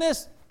they're doing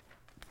this.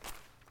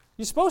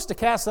 You're supposed to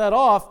cast that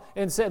off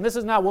and say, and this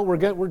is not what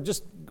we're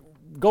just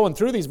going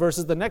through these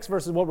verses. The next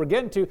verse is what we're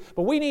getting to.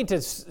 But we need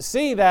to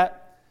see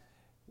that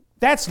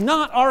that's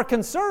not our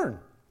concern.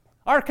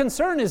 Our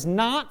concern is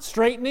not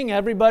straightening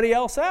everybody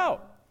else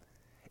out.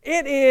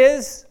 It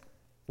is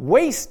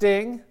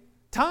wasting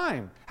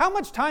time. How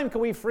much time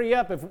can we free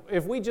up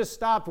if we just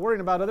stopped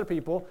worrying about other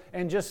people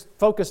and just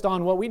focused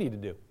on what we need to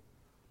do?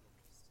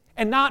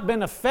 And not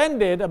been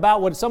offended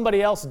about what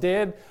somebody else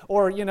did,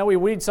 or, we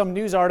read some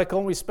news article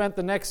and we spent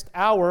the next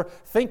hour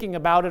thinking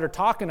about it or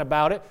talking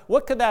about it.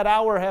 What could that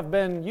hour have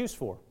been used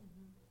for?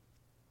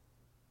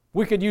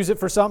 We could use it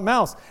for something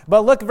else.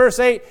 But look at verse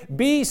 8.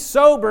 Be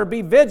sober,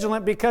 be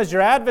vigilant, because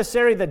your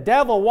adversary, the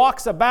devil,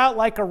 walks about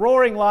like a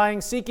roaring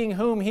lion, seeking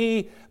whom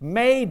he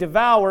may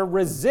devour.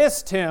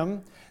 Resist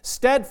him,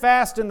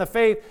 steadfast in the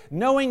faith,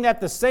 knowing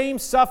that the same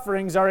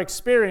sufferings are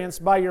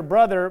experienced by your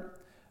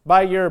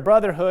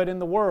brotherhood in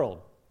the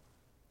world.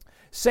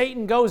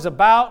 Satan goes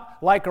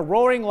about like a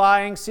roaring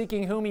lion,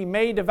 seeking whom he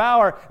may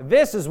devour.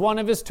 This is one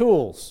of his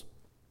tools.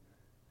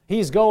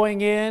 He's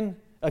going in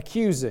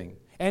accusing.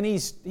 And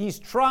he's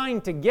trying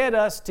to get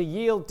us to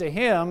yield to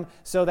him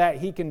so that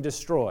he can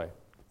destroy.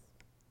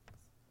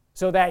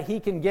 So that he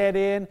can get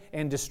in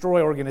and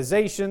destroy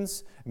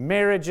organizations,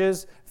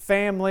 marriages,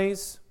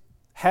 families,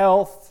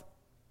 health.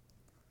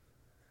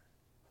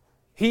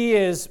 He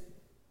is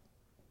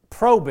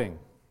probing.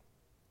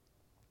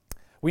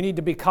 We need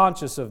to be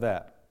conscious of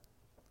that.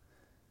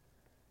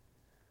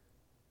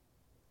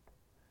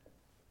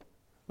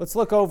 Let's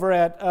look over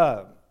at,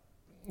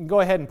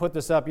 go ahead and put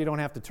this up. You don't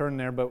have to turn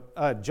there,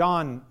 but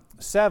John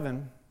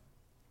 7,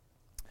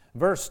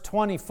 verse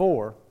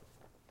 24.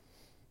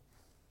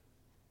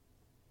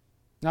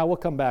 Now we'll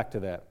come back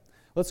to that.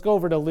 Let's go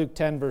over to Luke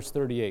 10, verse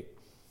 38.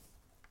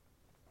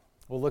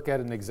 We'll look at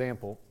an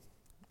example.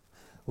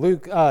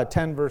 Luke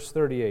 10, verse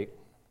 38.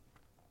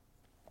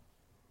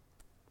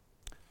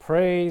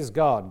 Praise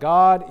God.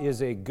 God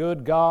is a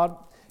good God.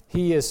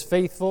 He is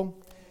faithful.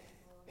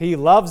 He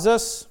loves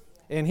us,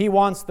 and He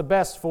wants the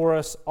best for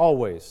us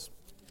always.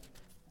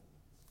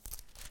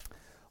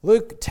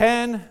 Luke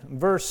 10,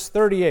 verse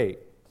 38.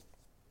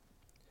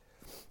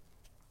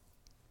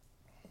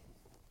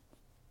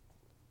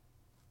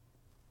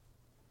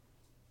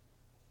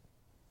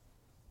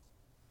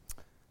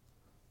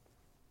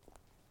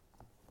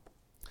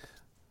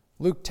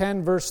 Luke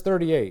 10, verse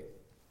 38.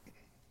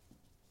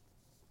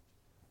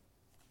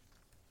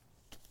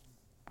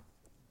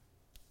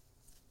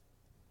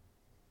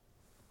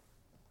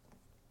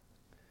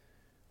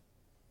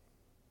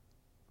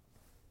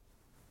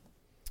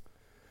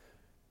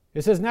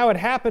 It says, Now it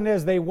happened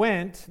as they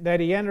went that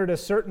he entered a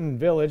certain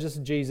village, this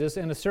is Jesus,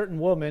 and a certain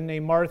woman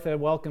named Martha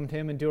welcomed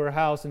him into her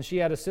house, and she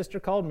had a sister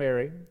called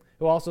Mary,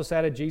 who also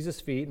sat at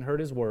Jesus' feet and heard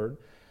his word.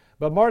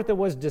 But Martha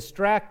was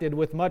distracted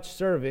with much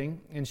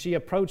serving, and she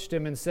approached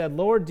him and said,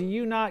 Lord, do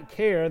you not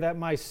care that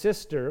my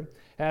sister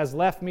has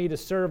left me to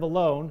serve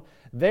alone?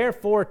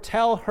 Therefore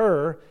tell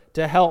her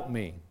to help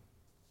me.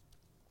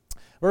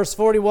 Verse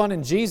 41,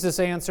 and Jesus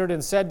answered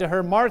and said to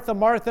her, Martha,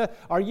 Martha,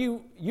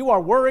 you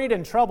are worried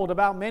and troubled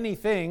about many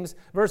things.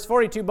 Verse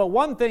 42, but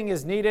one thing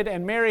is needed,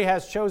 and Mary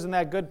has chosen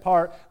that good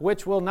part,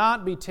 which will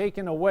not be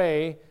taken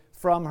away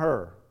from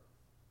her.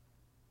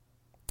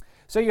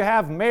 So you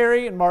have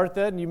Mary and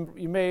Martha, and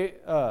you may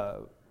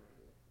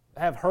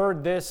have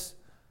heard this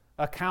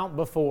account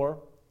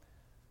before.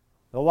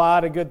 A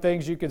lot of good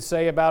things you could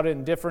say about it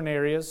in different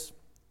areas.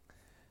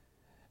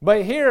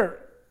 But here,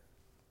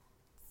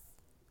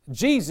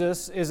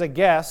 Jesus is a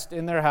guest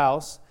in their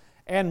house,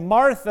 and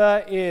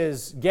Martha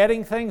is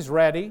getting things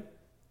ready.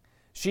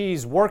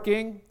 She's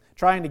working,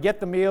 trying to get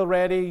the meal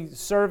ready,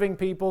 serving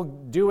people,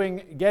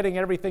 getting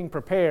everything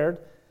prepared.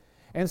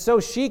 And so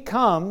she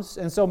comes,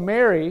 and so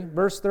Mary,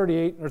 verse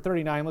 38 or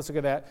 39, let's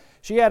look at that.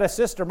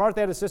 Martha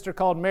had a sister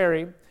called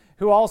Mary,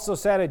 who also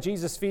sat at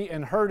Jesus' feet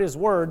and heard his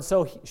word.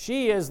 So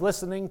she is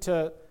listening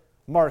to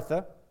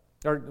Martha,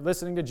 or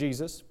listening to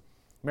Jesus.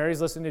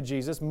 Mary's listening to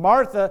Jesus.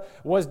 Martha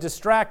was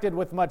distracted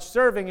with much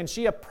serving, and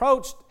she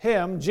approached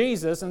him,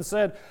 Jesus, and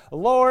said,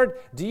 Lord,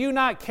 do you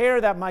not care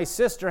that my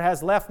sister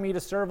has left me to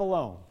serve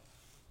alone?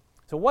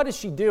 So what is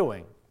she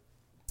doing?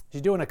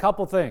 She's doing a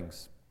couple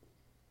things.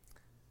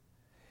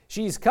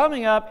 She's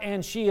coming up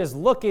and she is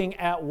looking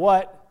at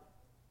what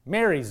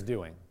Mary's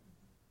doing.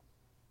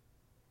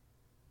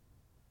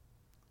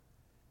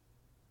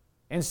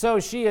 And so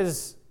she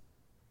is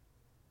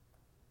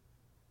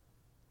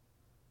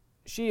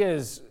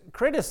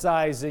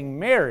criticizing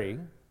Mary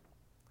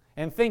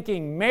and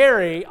thinking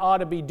Mary ought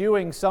to be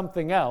doing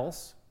something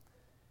else.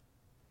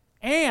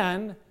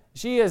 And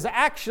she is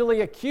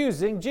actually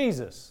accusing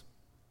Jesus.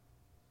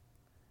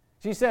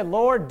 She said,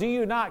 Lord, do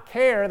you not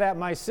care that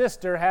my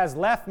sister has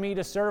left me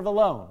to serve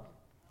alone?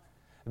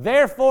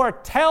 Therefore,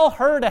 tell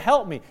her to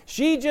help me.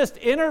 She just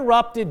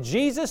interrupted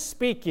Jesus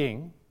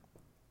speaking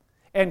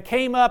and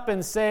came up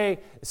and said,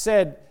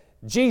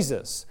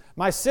 Jesus,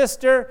 my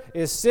sister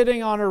is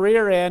sitting on her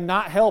rear end,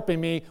 not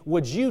helping me.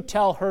 Would you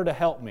tell her to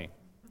help me?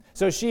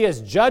 So she is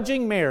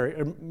judging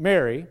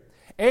Mary,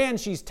 and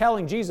she's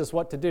telling Jesus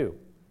what to do.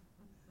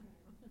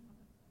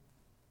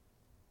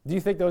 Do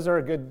you think those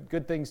are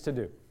good things to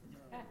do?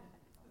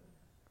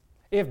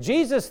 If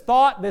Jesus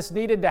thought this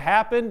needed to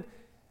happen,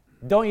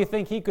 don't you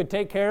think he could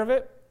take care of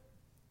it?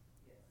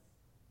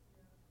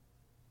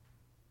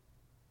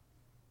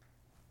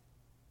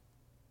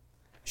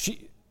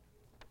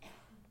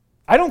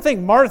 I don't think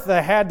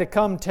Martha had to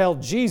come tell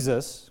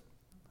Jesus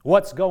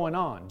what's going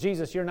on.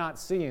 Jesus, you're not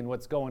seeing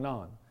what's going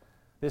on.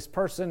 This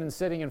person is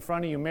sitting in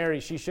front of you, Mary,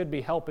 she should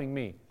be helping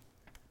me.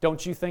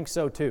 Don't you think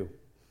so too?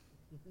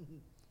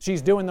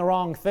 She's doing the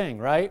wrong thing,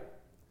 right?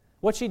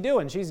 What's she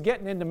doing? She's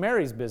getting into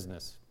Mary's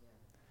business.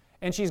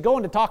 And she's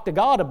going to talk to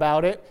God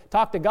about it,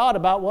 talk to God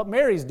about what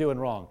Mary's doing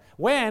wrong.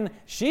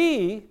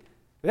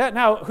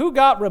 Now, who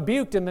got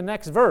rebuked in the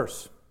next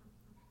verse?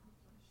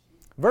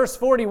 Verse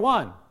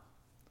 41.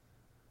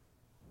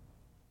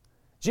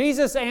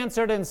 Jesus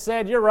answered and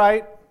said, you're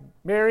right,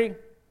 Mary,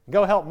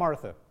 go help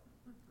Martha.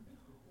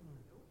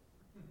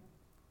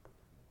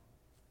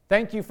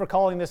 Thank you for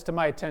calling this to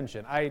my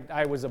attention.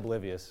 I was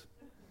oblivious.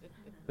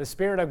 The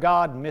Spirit of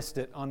God missed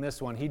it on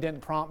this one. He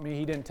didn't prompt me.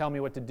 He didn't tell me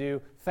what to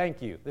do.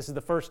 Thank you. This is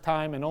the first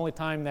time and only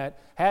time that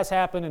has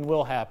happened and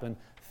will happen.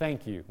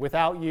 Thank you.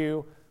 Without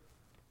you,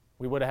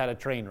 we would have had a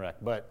train wreck.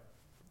 But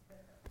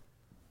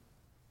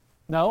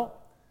no.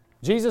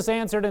 Jesus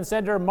answered and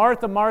said to her,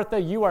 Martha, Martha,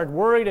 you are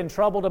worried and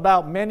troubled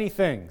about many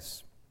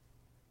things.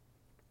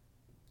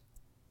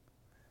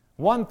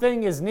 One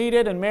thing is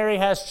needed, and Mary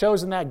has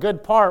chosen that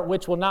good part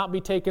which will not be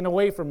taken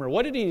away from her.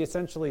 What did he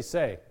essentially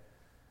say?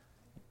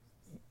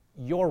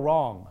 You're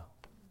wrong.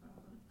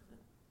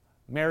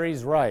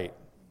 Mary's right.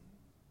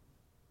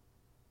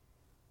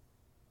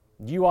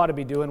 You ought to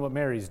be doing what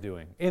Mary's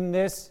doing. In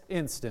this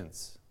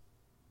instance.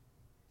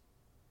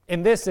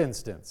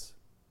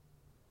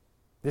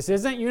 This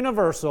isn't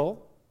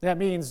universal. That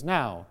means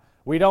now.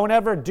 We don't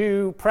ever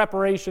do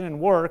preparation and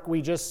work.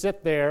 We just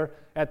sit there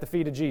at the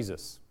feet of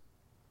Jesus.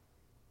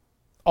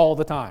 All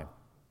the time.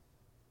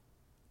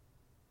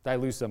 Did I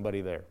lose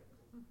somebody there?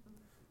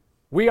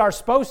 We are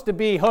supposed to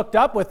be hooked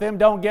up with Him,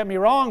 don't get me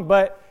wrong,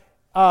 but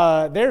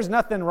there's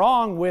nothing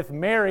wrong with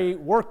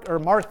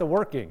Martha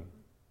working.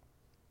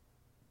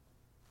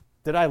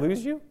 Did I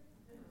lose you?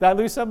 Did I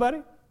lose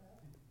somebody?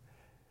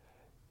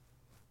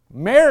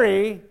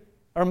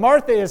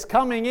 Martha is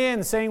coming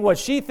in saying what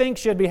she thinks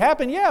should be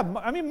happening. Yeah,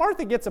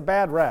 Martha gets a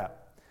bad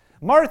rap.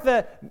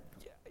 Martha,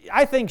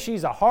 I think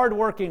she's a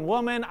hardworking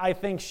woman. I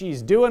think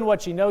she's doing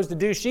what she knows to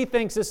do. She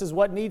thinks this is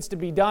what needs to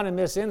be done in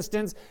this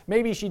instance.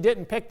 Maybe she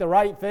didn't pick the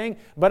right thing,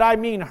 but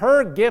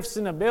her gifts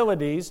and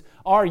abilities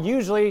are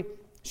usually,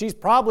 she's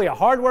probably a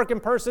hardworking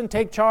person,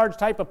 take charge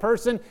type of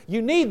person.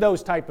 You need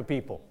those type of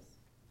people.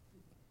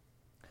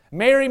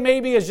 Mary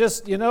maybe is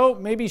just,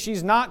 maybe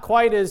she's not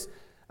quite as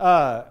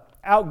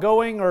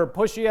outgoing or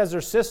pushy as her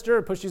sister.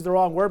 Pushy's the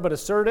wrong word, but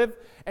assertive.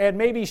 And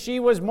maybe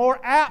she was more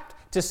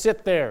apt to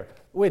sit there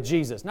with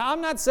Jesus. Now, I'm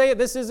not saying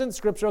this isn't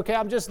scripture, okay?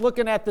 I'm just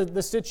looking at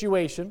the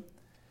situation.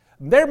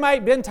 There might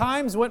have been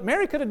times when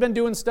Mary could have been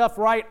doing stuff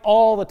right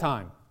all the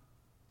time.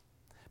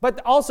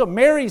 But also,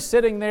 Mary's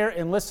sitting there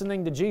and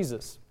listening to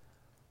Jesus.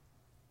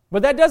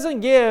 But that doesn't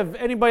give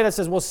anybody that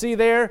says, well, see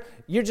there,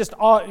 you're just,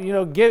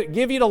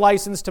 give you the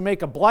license to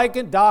make a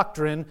blanket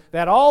doctrine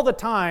that all the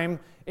time,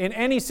 in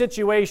any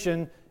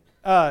situation,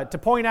 to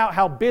point out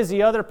how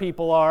busy other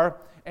people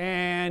are,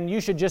 and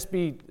you should just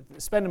be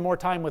spending more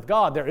time with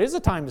God. There is a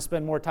time to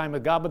spend more time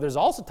with God, but there's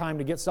also time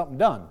to get something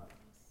done.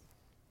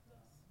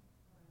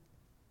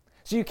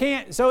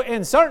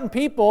 And certain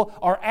people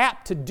are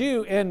apt to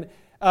do in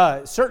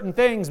certain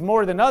things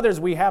more than others.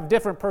 We have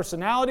different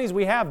personalities.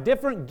 We have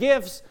different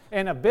gifts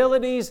and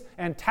abilities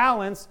and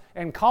talents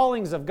and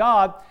callings of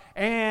God.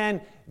 And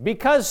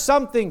because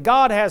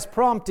God has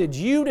prompted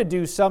you to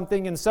do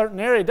something in a certain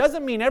area,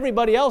 doesn't mean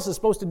everybody else is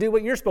supposed to do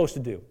what you're supposed to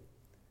do.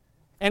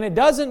 And it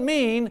doesn't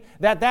mean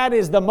that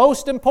is the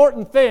most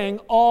important thing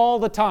all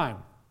the time.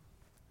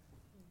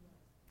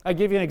 I'll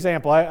give you an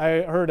example.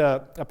 I heard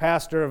a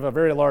pastor of a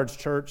very large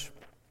church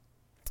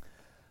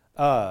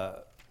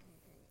down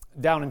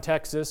in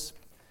Texas.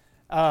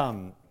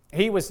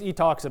 He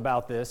talks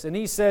about this, and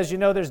he says,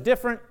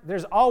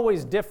 there's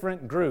always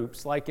different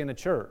groups, like in a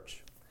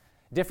church,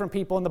 different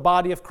people in the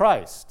body of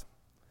Christ.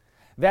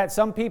 That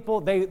some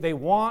people, they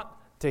want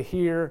to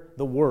hear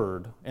the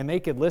Word, and they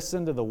could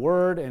listen to the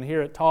Word and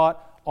hear it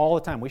taught all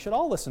the time. We should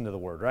all listen to the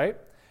Word, right?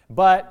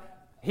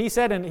 But he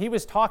said, and he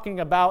was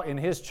talking about in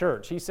his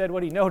church, he said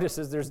what he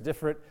notices there's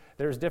different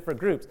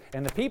groups.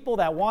 And the people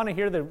that want to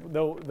hear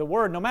the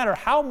Word, no matter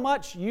how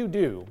much you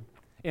do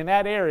in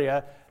that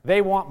area,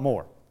 they want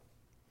more.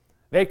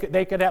 They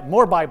could have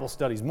more Bible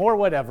studies, more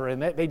whatever, and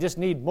they just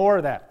need more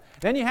of that.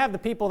 Then you have the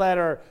people that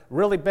are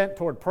really bent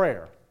toward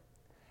prayer.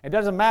 It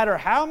doesn't matter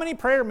how many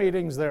prayer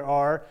meetings there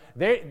are,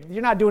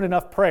 you're not doing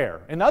enough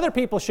prayer. And other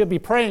people should be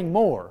praying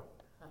more.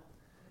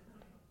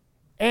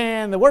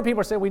 And the Word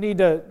people say we need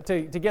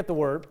to get the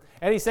Word.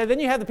 And he said, then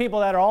you have the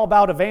people that are all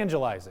about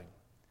evangelizing.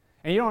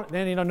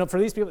 And for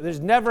these people, there's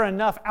never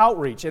enough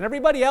outreach. And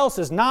everybody else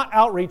is not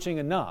outreaching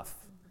enough.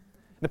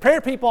 The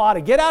prayer people ought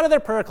to get out of their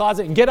prayer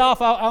closet and get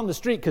off out on the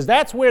street, because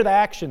that's where the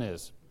action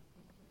is.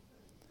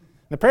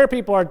 The prayer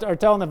people are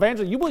telling the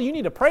evangelist, you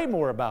need to pray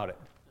more about it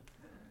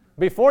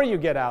before you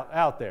get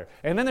out there.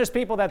 And then there's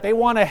people that they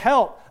want to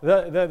help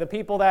the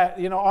people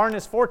that aren't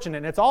as fortunate.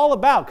 And it's all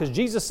about, because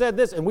Jesus said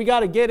this, and we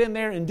got to get in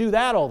there and do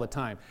that all the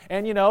time.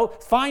 And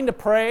fine to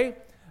pray,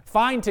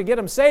 fine to get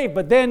them saved,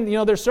 but then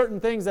there's certain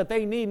things that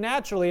they need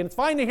naturally, and it's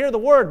fine to hear the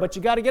word, but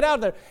you got to get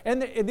out there.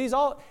 And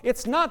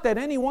it's not that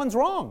anyone's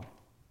wrong.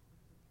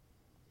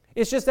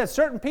 It's just that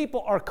certain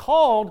people are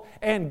called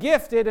and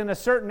gifted in a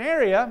certain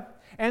area,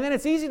 and then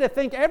it's easy to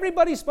think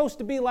everybody's supposed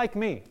to be like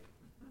me.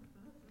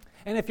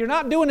 And if you're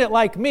not doing it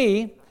like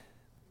me,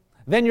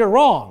 then you're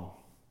wrong.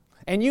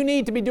 And you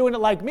need to be doing it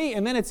like me,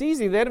 and then it's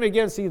easy. The enemy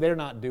again, see, they're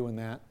not doing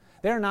that.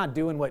 They're not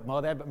doing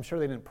I'm sure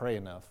they didn't pray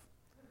enough.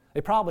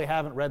 They probably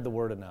haven't read the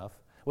Word enough.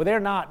 Well, they're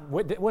not.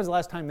 When was the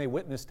last time they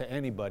witnessed to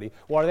anybody?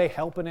 Or are they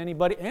helping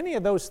anybody? Any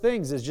of those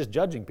things is just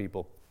judging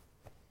people.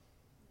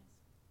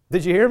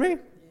 Did you hear me?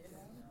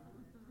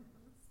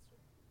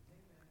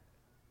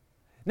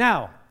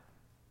 Now,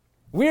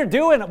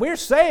 we're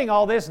saying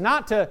all this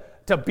not to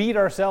beat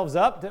ourselves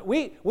up.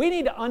 We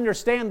need to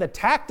understand the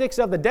tactics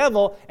of the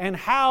devil and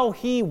how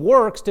he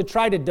works to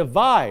try to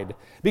divide.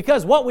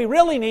 Because what we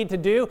really need to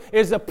do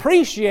is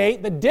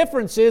appreciate the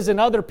differences in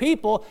other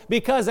people,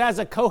 because as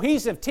a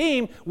cohesive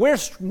team, we're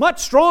much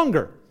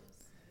stronger.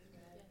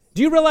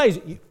 Do you realize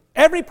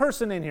every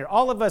person in here,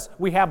 all of us,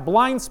 we have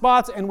blind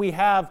spots and we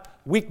have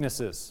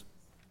weaknesses.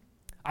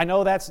 I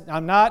know that's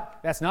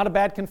not a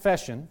bad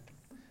confession.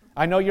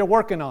 I know you're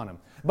working on them.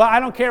 But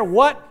I don't care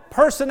what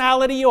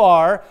personality you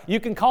are. You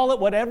can call it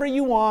whatever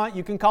you want.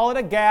 You can call it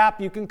a gap.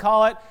 You can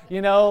call it,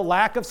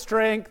 lack of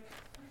strength.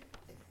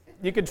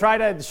 You can try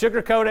to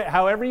sugarcoat it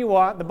however you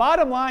want. The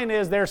bottom line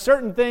is there are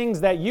certain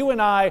things that you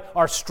and I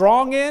are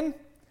strong in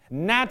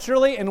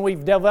naturally, and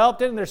we've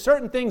developed it, and there's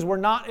certain things we're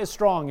not as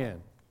strong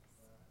in.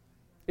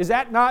 Is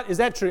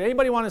that true?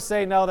 Anybody want to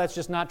say, no, that's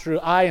just not true?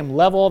 I am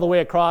level all the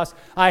way across.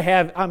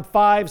 I'm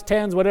fives,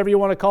 tens, whatever you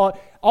want to call it.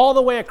 All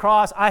the way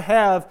across, I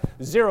have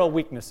zero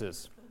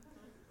weaknesses.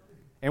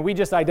 And we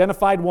just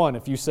identified one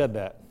if you said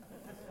that.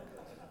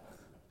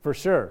 For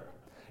sure.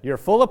 You're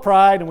full of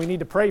pride, and we need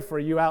to pray for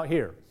you out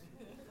here.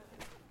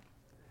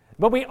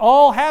 But we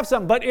all have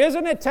something. But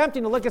isn't it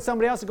tempting to look at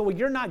somebody else and go, well,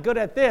 you're not good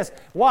at this.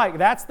 Why?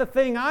 That's the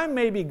thing I'm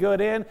maybe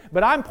good in,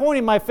 but I'm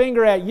pointing my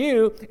finger at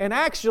you, and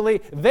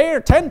actually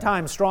they're 10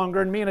 times stronger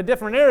than me in a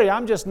different area.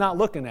 I'm just not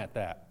looking at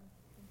that.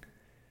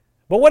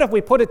 But what if we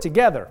put it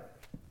together?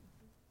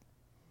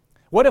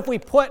 What if we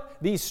put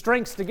these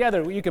strengths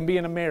together? You can be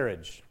in a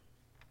marriage.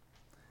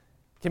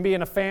 You can be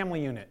in a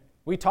family unit.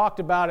 We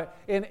talked about it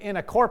in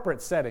a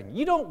corporate setting.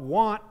 You don't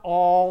want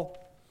all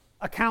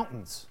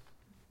accountants.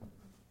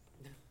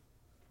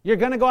 You're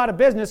going to go out of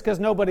business because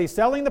nobody's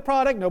selling the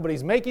product,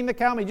 nobody's making the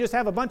count. You just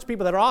have a bunch of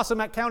people that are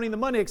awesome at counting the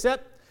money,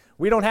 except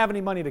we don't have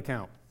any money to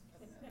count.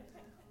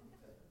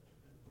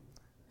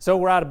 So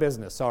we're out of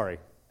business, sorry.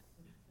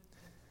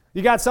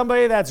 You got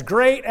somebody that's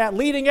great at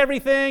leading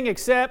everything,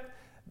 except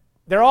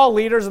they're all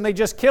leaders and they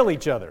just kill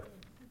each other.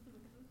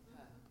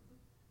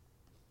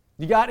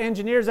 You got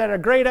engineers that are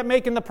great at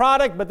making the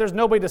product, but there's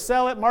nobody to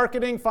sell it,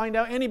 marketing, find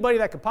out anybody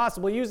that could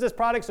possibly use this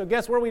product. So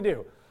guess what we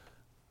do?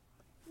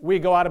 We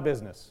go out of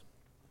business.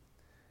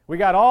 We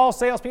got all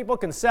salespeople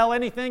can sell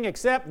anything,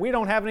 except we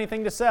don't have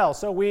anything to sell,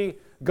 so we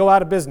go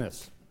out of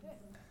business.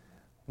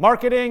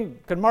 Marketing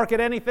can market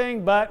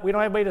anything, but we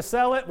don't have anybody to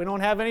sell it. We don't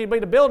have anybody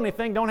to build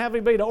anything, don't have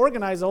anybody to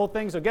organize the whole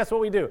thing, so guess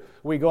what we do?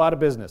 We go out of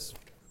business.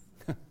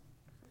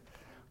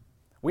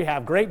 We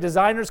have great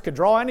designers, could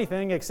draw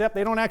anything, except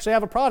they don't actually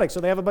have a product, so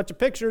they have a bunch of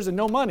pictures and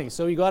no money,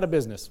 so you go out of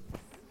business.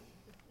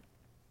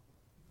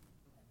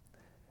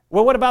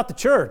 Well, what about the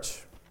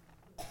church?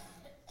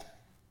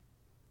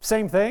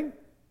 Same thing.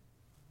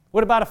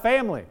 What about a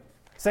family?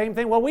 Same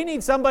thing. Well, we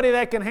need somebody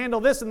that can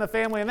handle this in the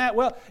family and that.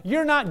 Well,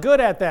 you're not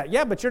good at that.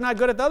 Yeah, but you're not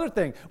good at the other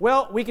thing.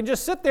 Well, we can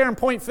just sit there and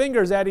point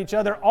fingers at each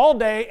other all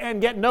day and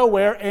get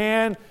nowhere,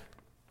 and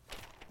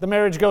the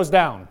marriage goes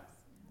down.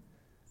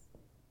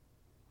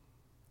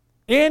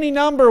 Any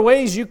number of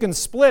ways you can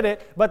split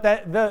it, but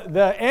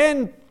the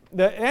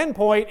end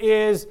point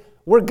is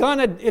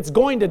it's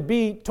going to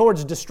be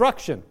towards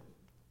destruction.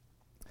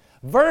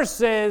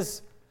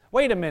 Versus,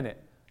 wait a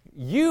minute,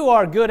 you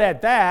are good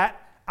at that.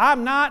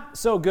 I'm not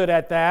so good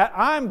at that.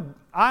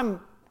 I'm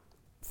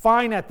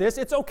fine at this.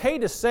 It's okay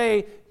to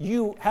say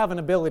you have an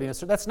ability.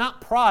 So that's not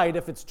pride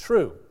if it's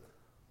true.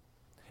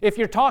 If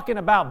you're talking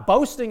about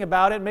boasting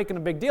about it, making a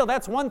big deal,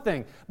 that's one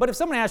thing. But if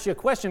someone asks you a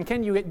question,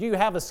 do you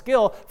have a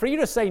skill? For you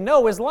to say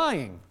no is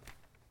lying.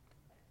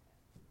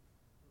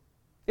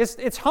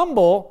 It's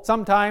humble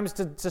sometimes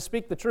to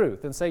speak the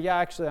truth and say, yeah,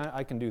 actually,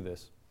 I can do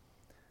this.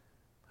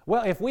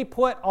 Well, if we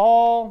put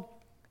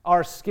all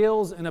our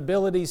skills and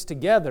abilities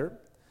together,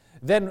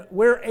 then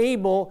we're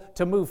able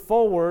to move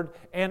forward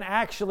and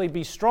actually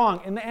be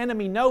strong. And the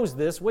enemy knows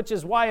this, which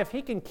is why if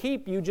he can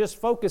keep you just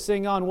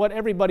focusing on what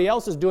everybody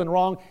else is doing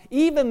wrong,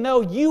 even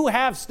though you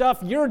have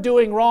stuff you're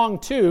doing wrong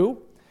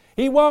too,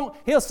 he'll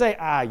say,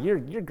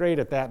 you're great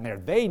at that and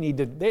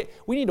there.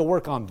 We need to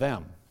work on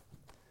them.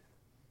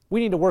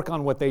 We need to work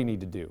on what they need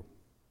to do.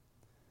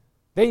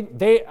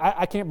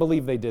 I can't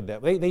believe they did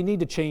that. They need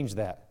to change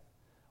that.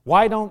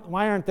 Why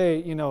aren't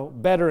they,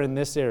 better in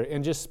this area?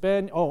 And just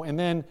and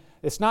then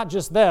it's not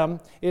just them,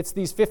 it's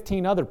these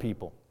 15 other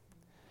people.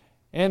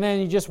 And then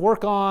you just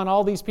work on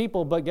all these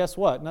people, but guess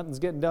what? Nothing's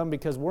getting done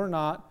because we're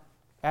not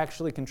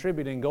actually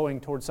contributing,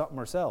 going towards something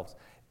ourselves.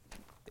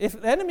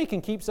 If the enemy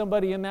can keep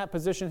somebody in that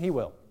position, he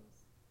will.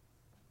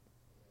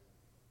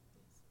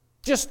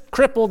 Just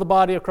cripple the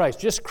body of Christ.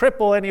 Just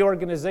cripple any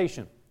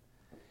organization.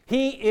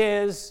 He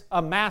is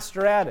a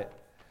master at it.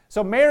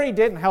 So Mary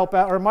didn't help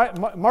out, or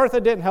Martha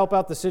didn't help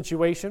out the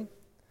situation.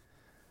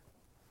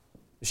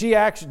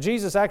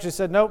 Jesus actually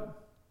said, nope,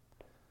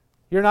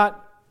 you're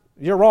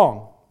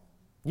wrong.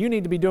 You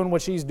need to be doing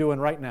what she's doing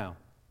right now.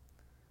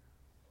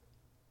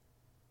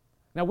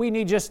 Now we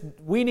need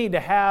to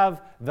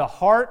have the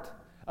heart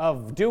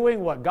of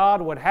doing what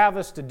God would have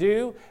us to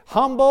do,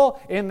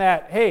 humble in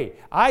that, hey,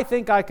 I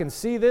think I can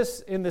see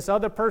this in this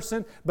other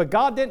person, but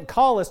God didn't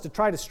call us to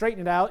try to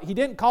straighten it out. He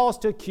didn't call us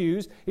to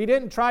accuse. He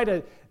didn't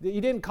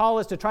call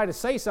us to try to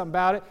say something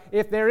about it.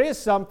 If there is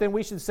something,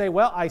 we should say,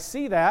 well, I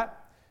see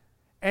that,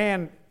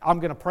 and I'm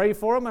going to pray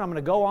for them, and I'm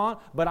going to go on,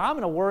 but I'm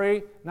going to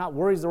worry, not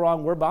worry is the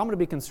wrong word, but I'm going to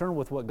be concerned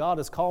with what God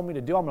has called me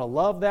to do. I'm going to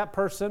love that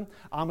person.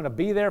 I'm going to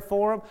be there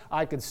for them.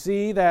 I could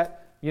see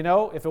that,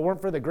 if it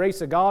weren't for the grace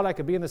of God, I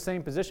could be in the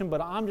same position,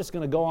 but I'm just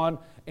going to go on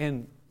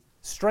and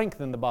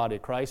strengthen the body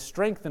of Christ,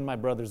 strengthen my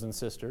brothers and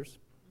sisters,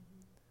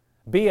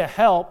 be a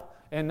help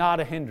and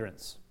not a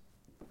hindrance.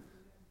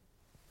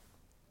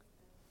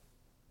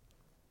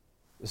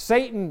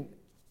 Satan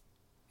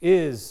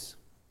he's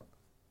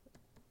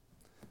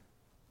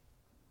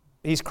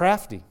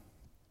crafty.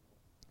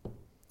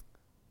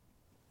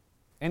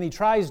 And he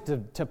tries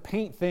to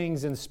paint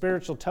things in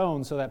spiritual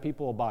tones so that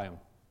people will buy them.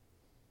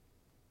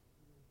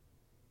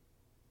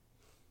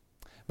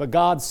 But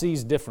God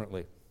sees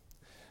differently.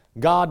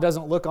 God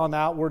doesn't look on the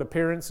outward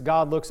appearance.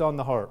 God looks on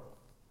the heart.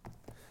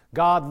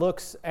 God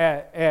looks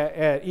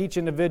at each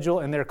individual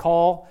and their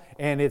call,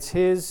 and it's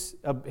His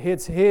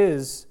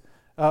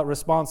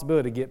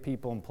responsibility to get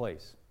people in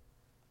place.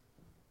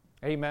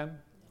 Amen? Amen.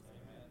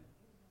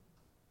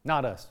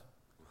 Not us.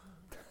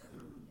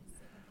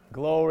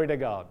 Glory to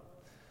God.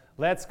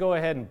 Let's go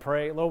ahead and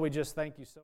pray. Lord, we just thank you so much.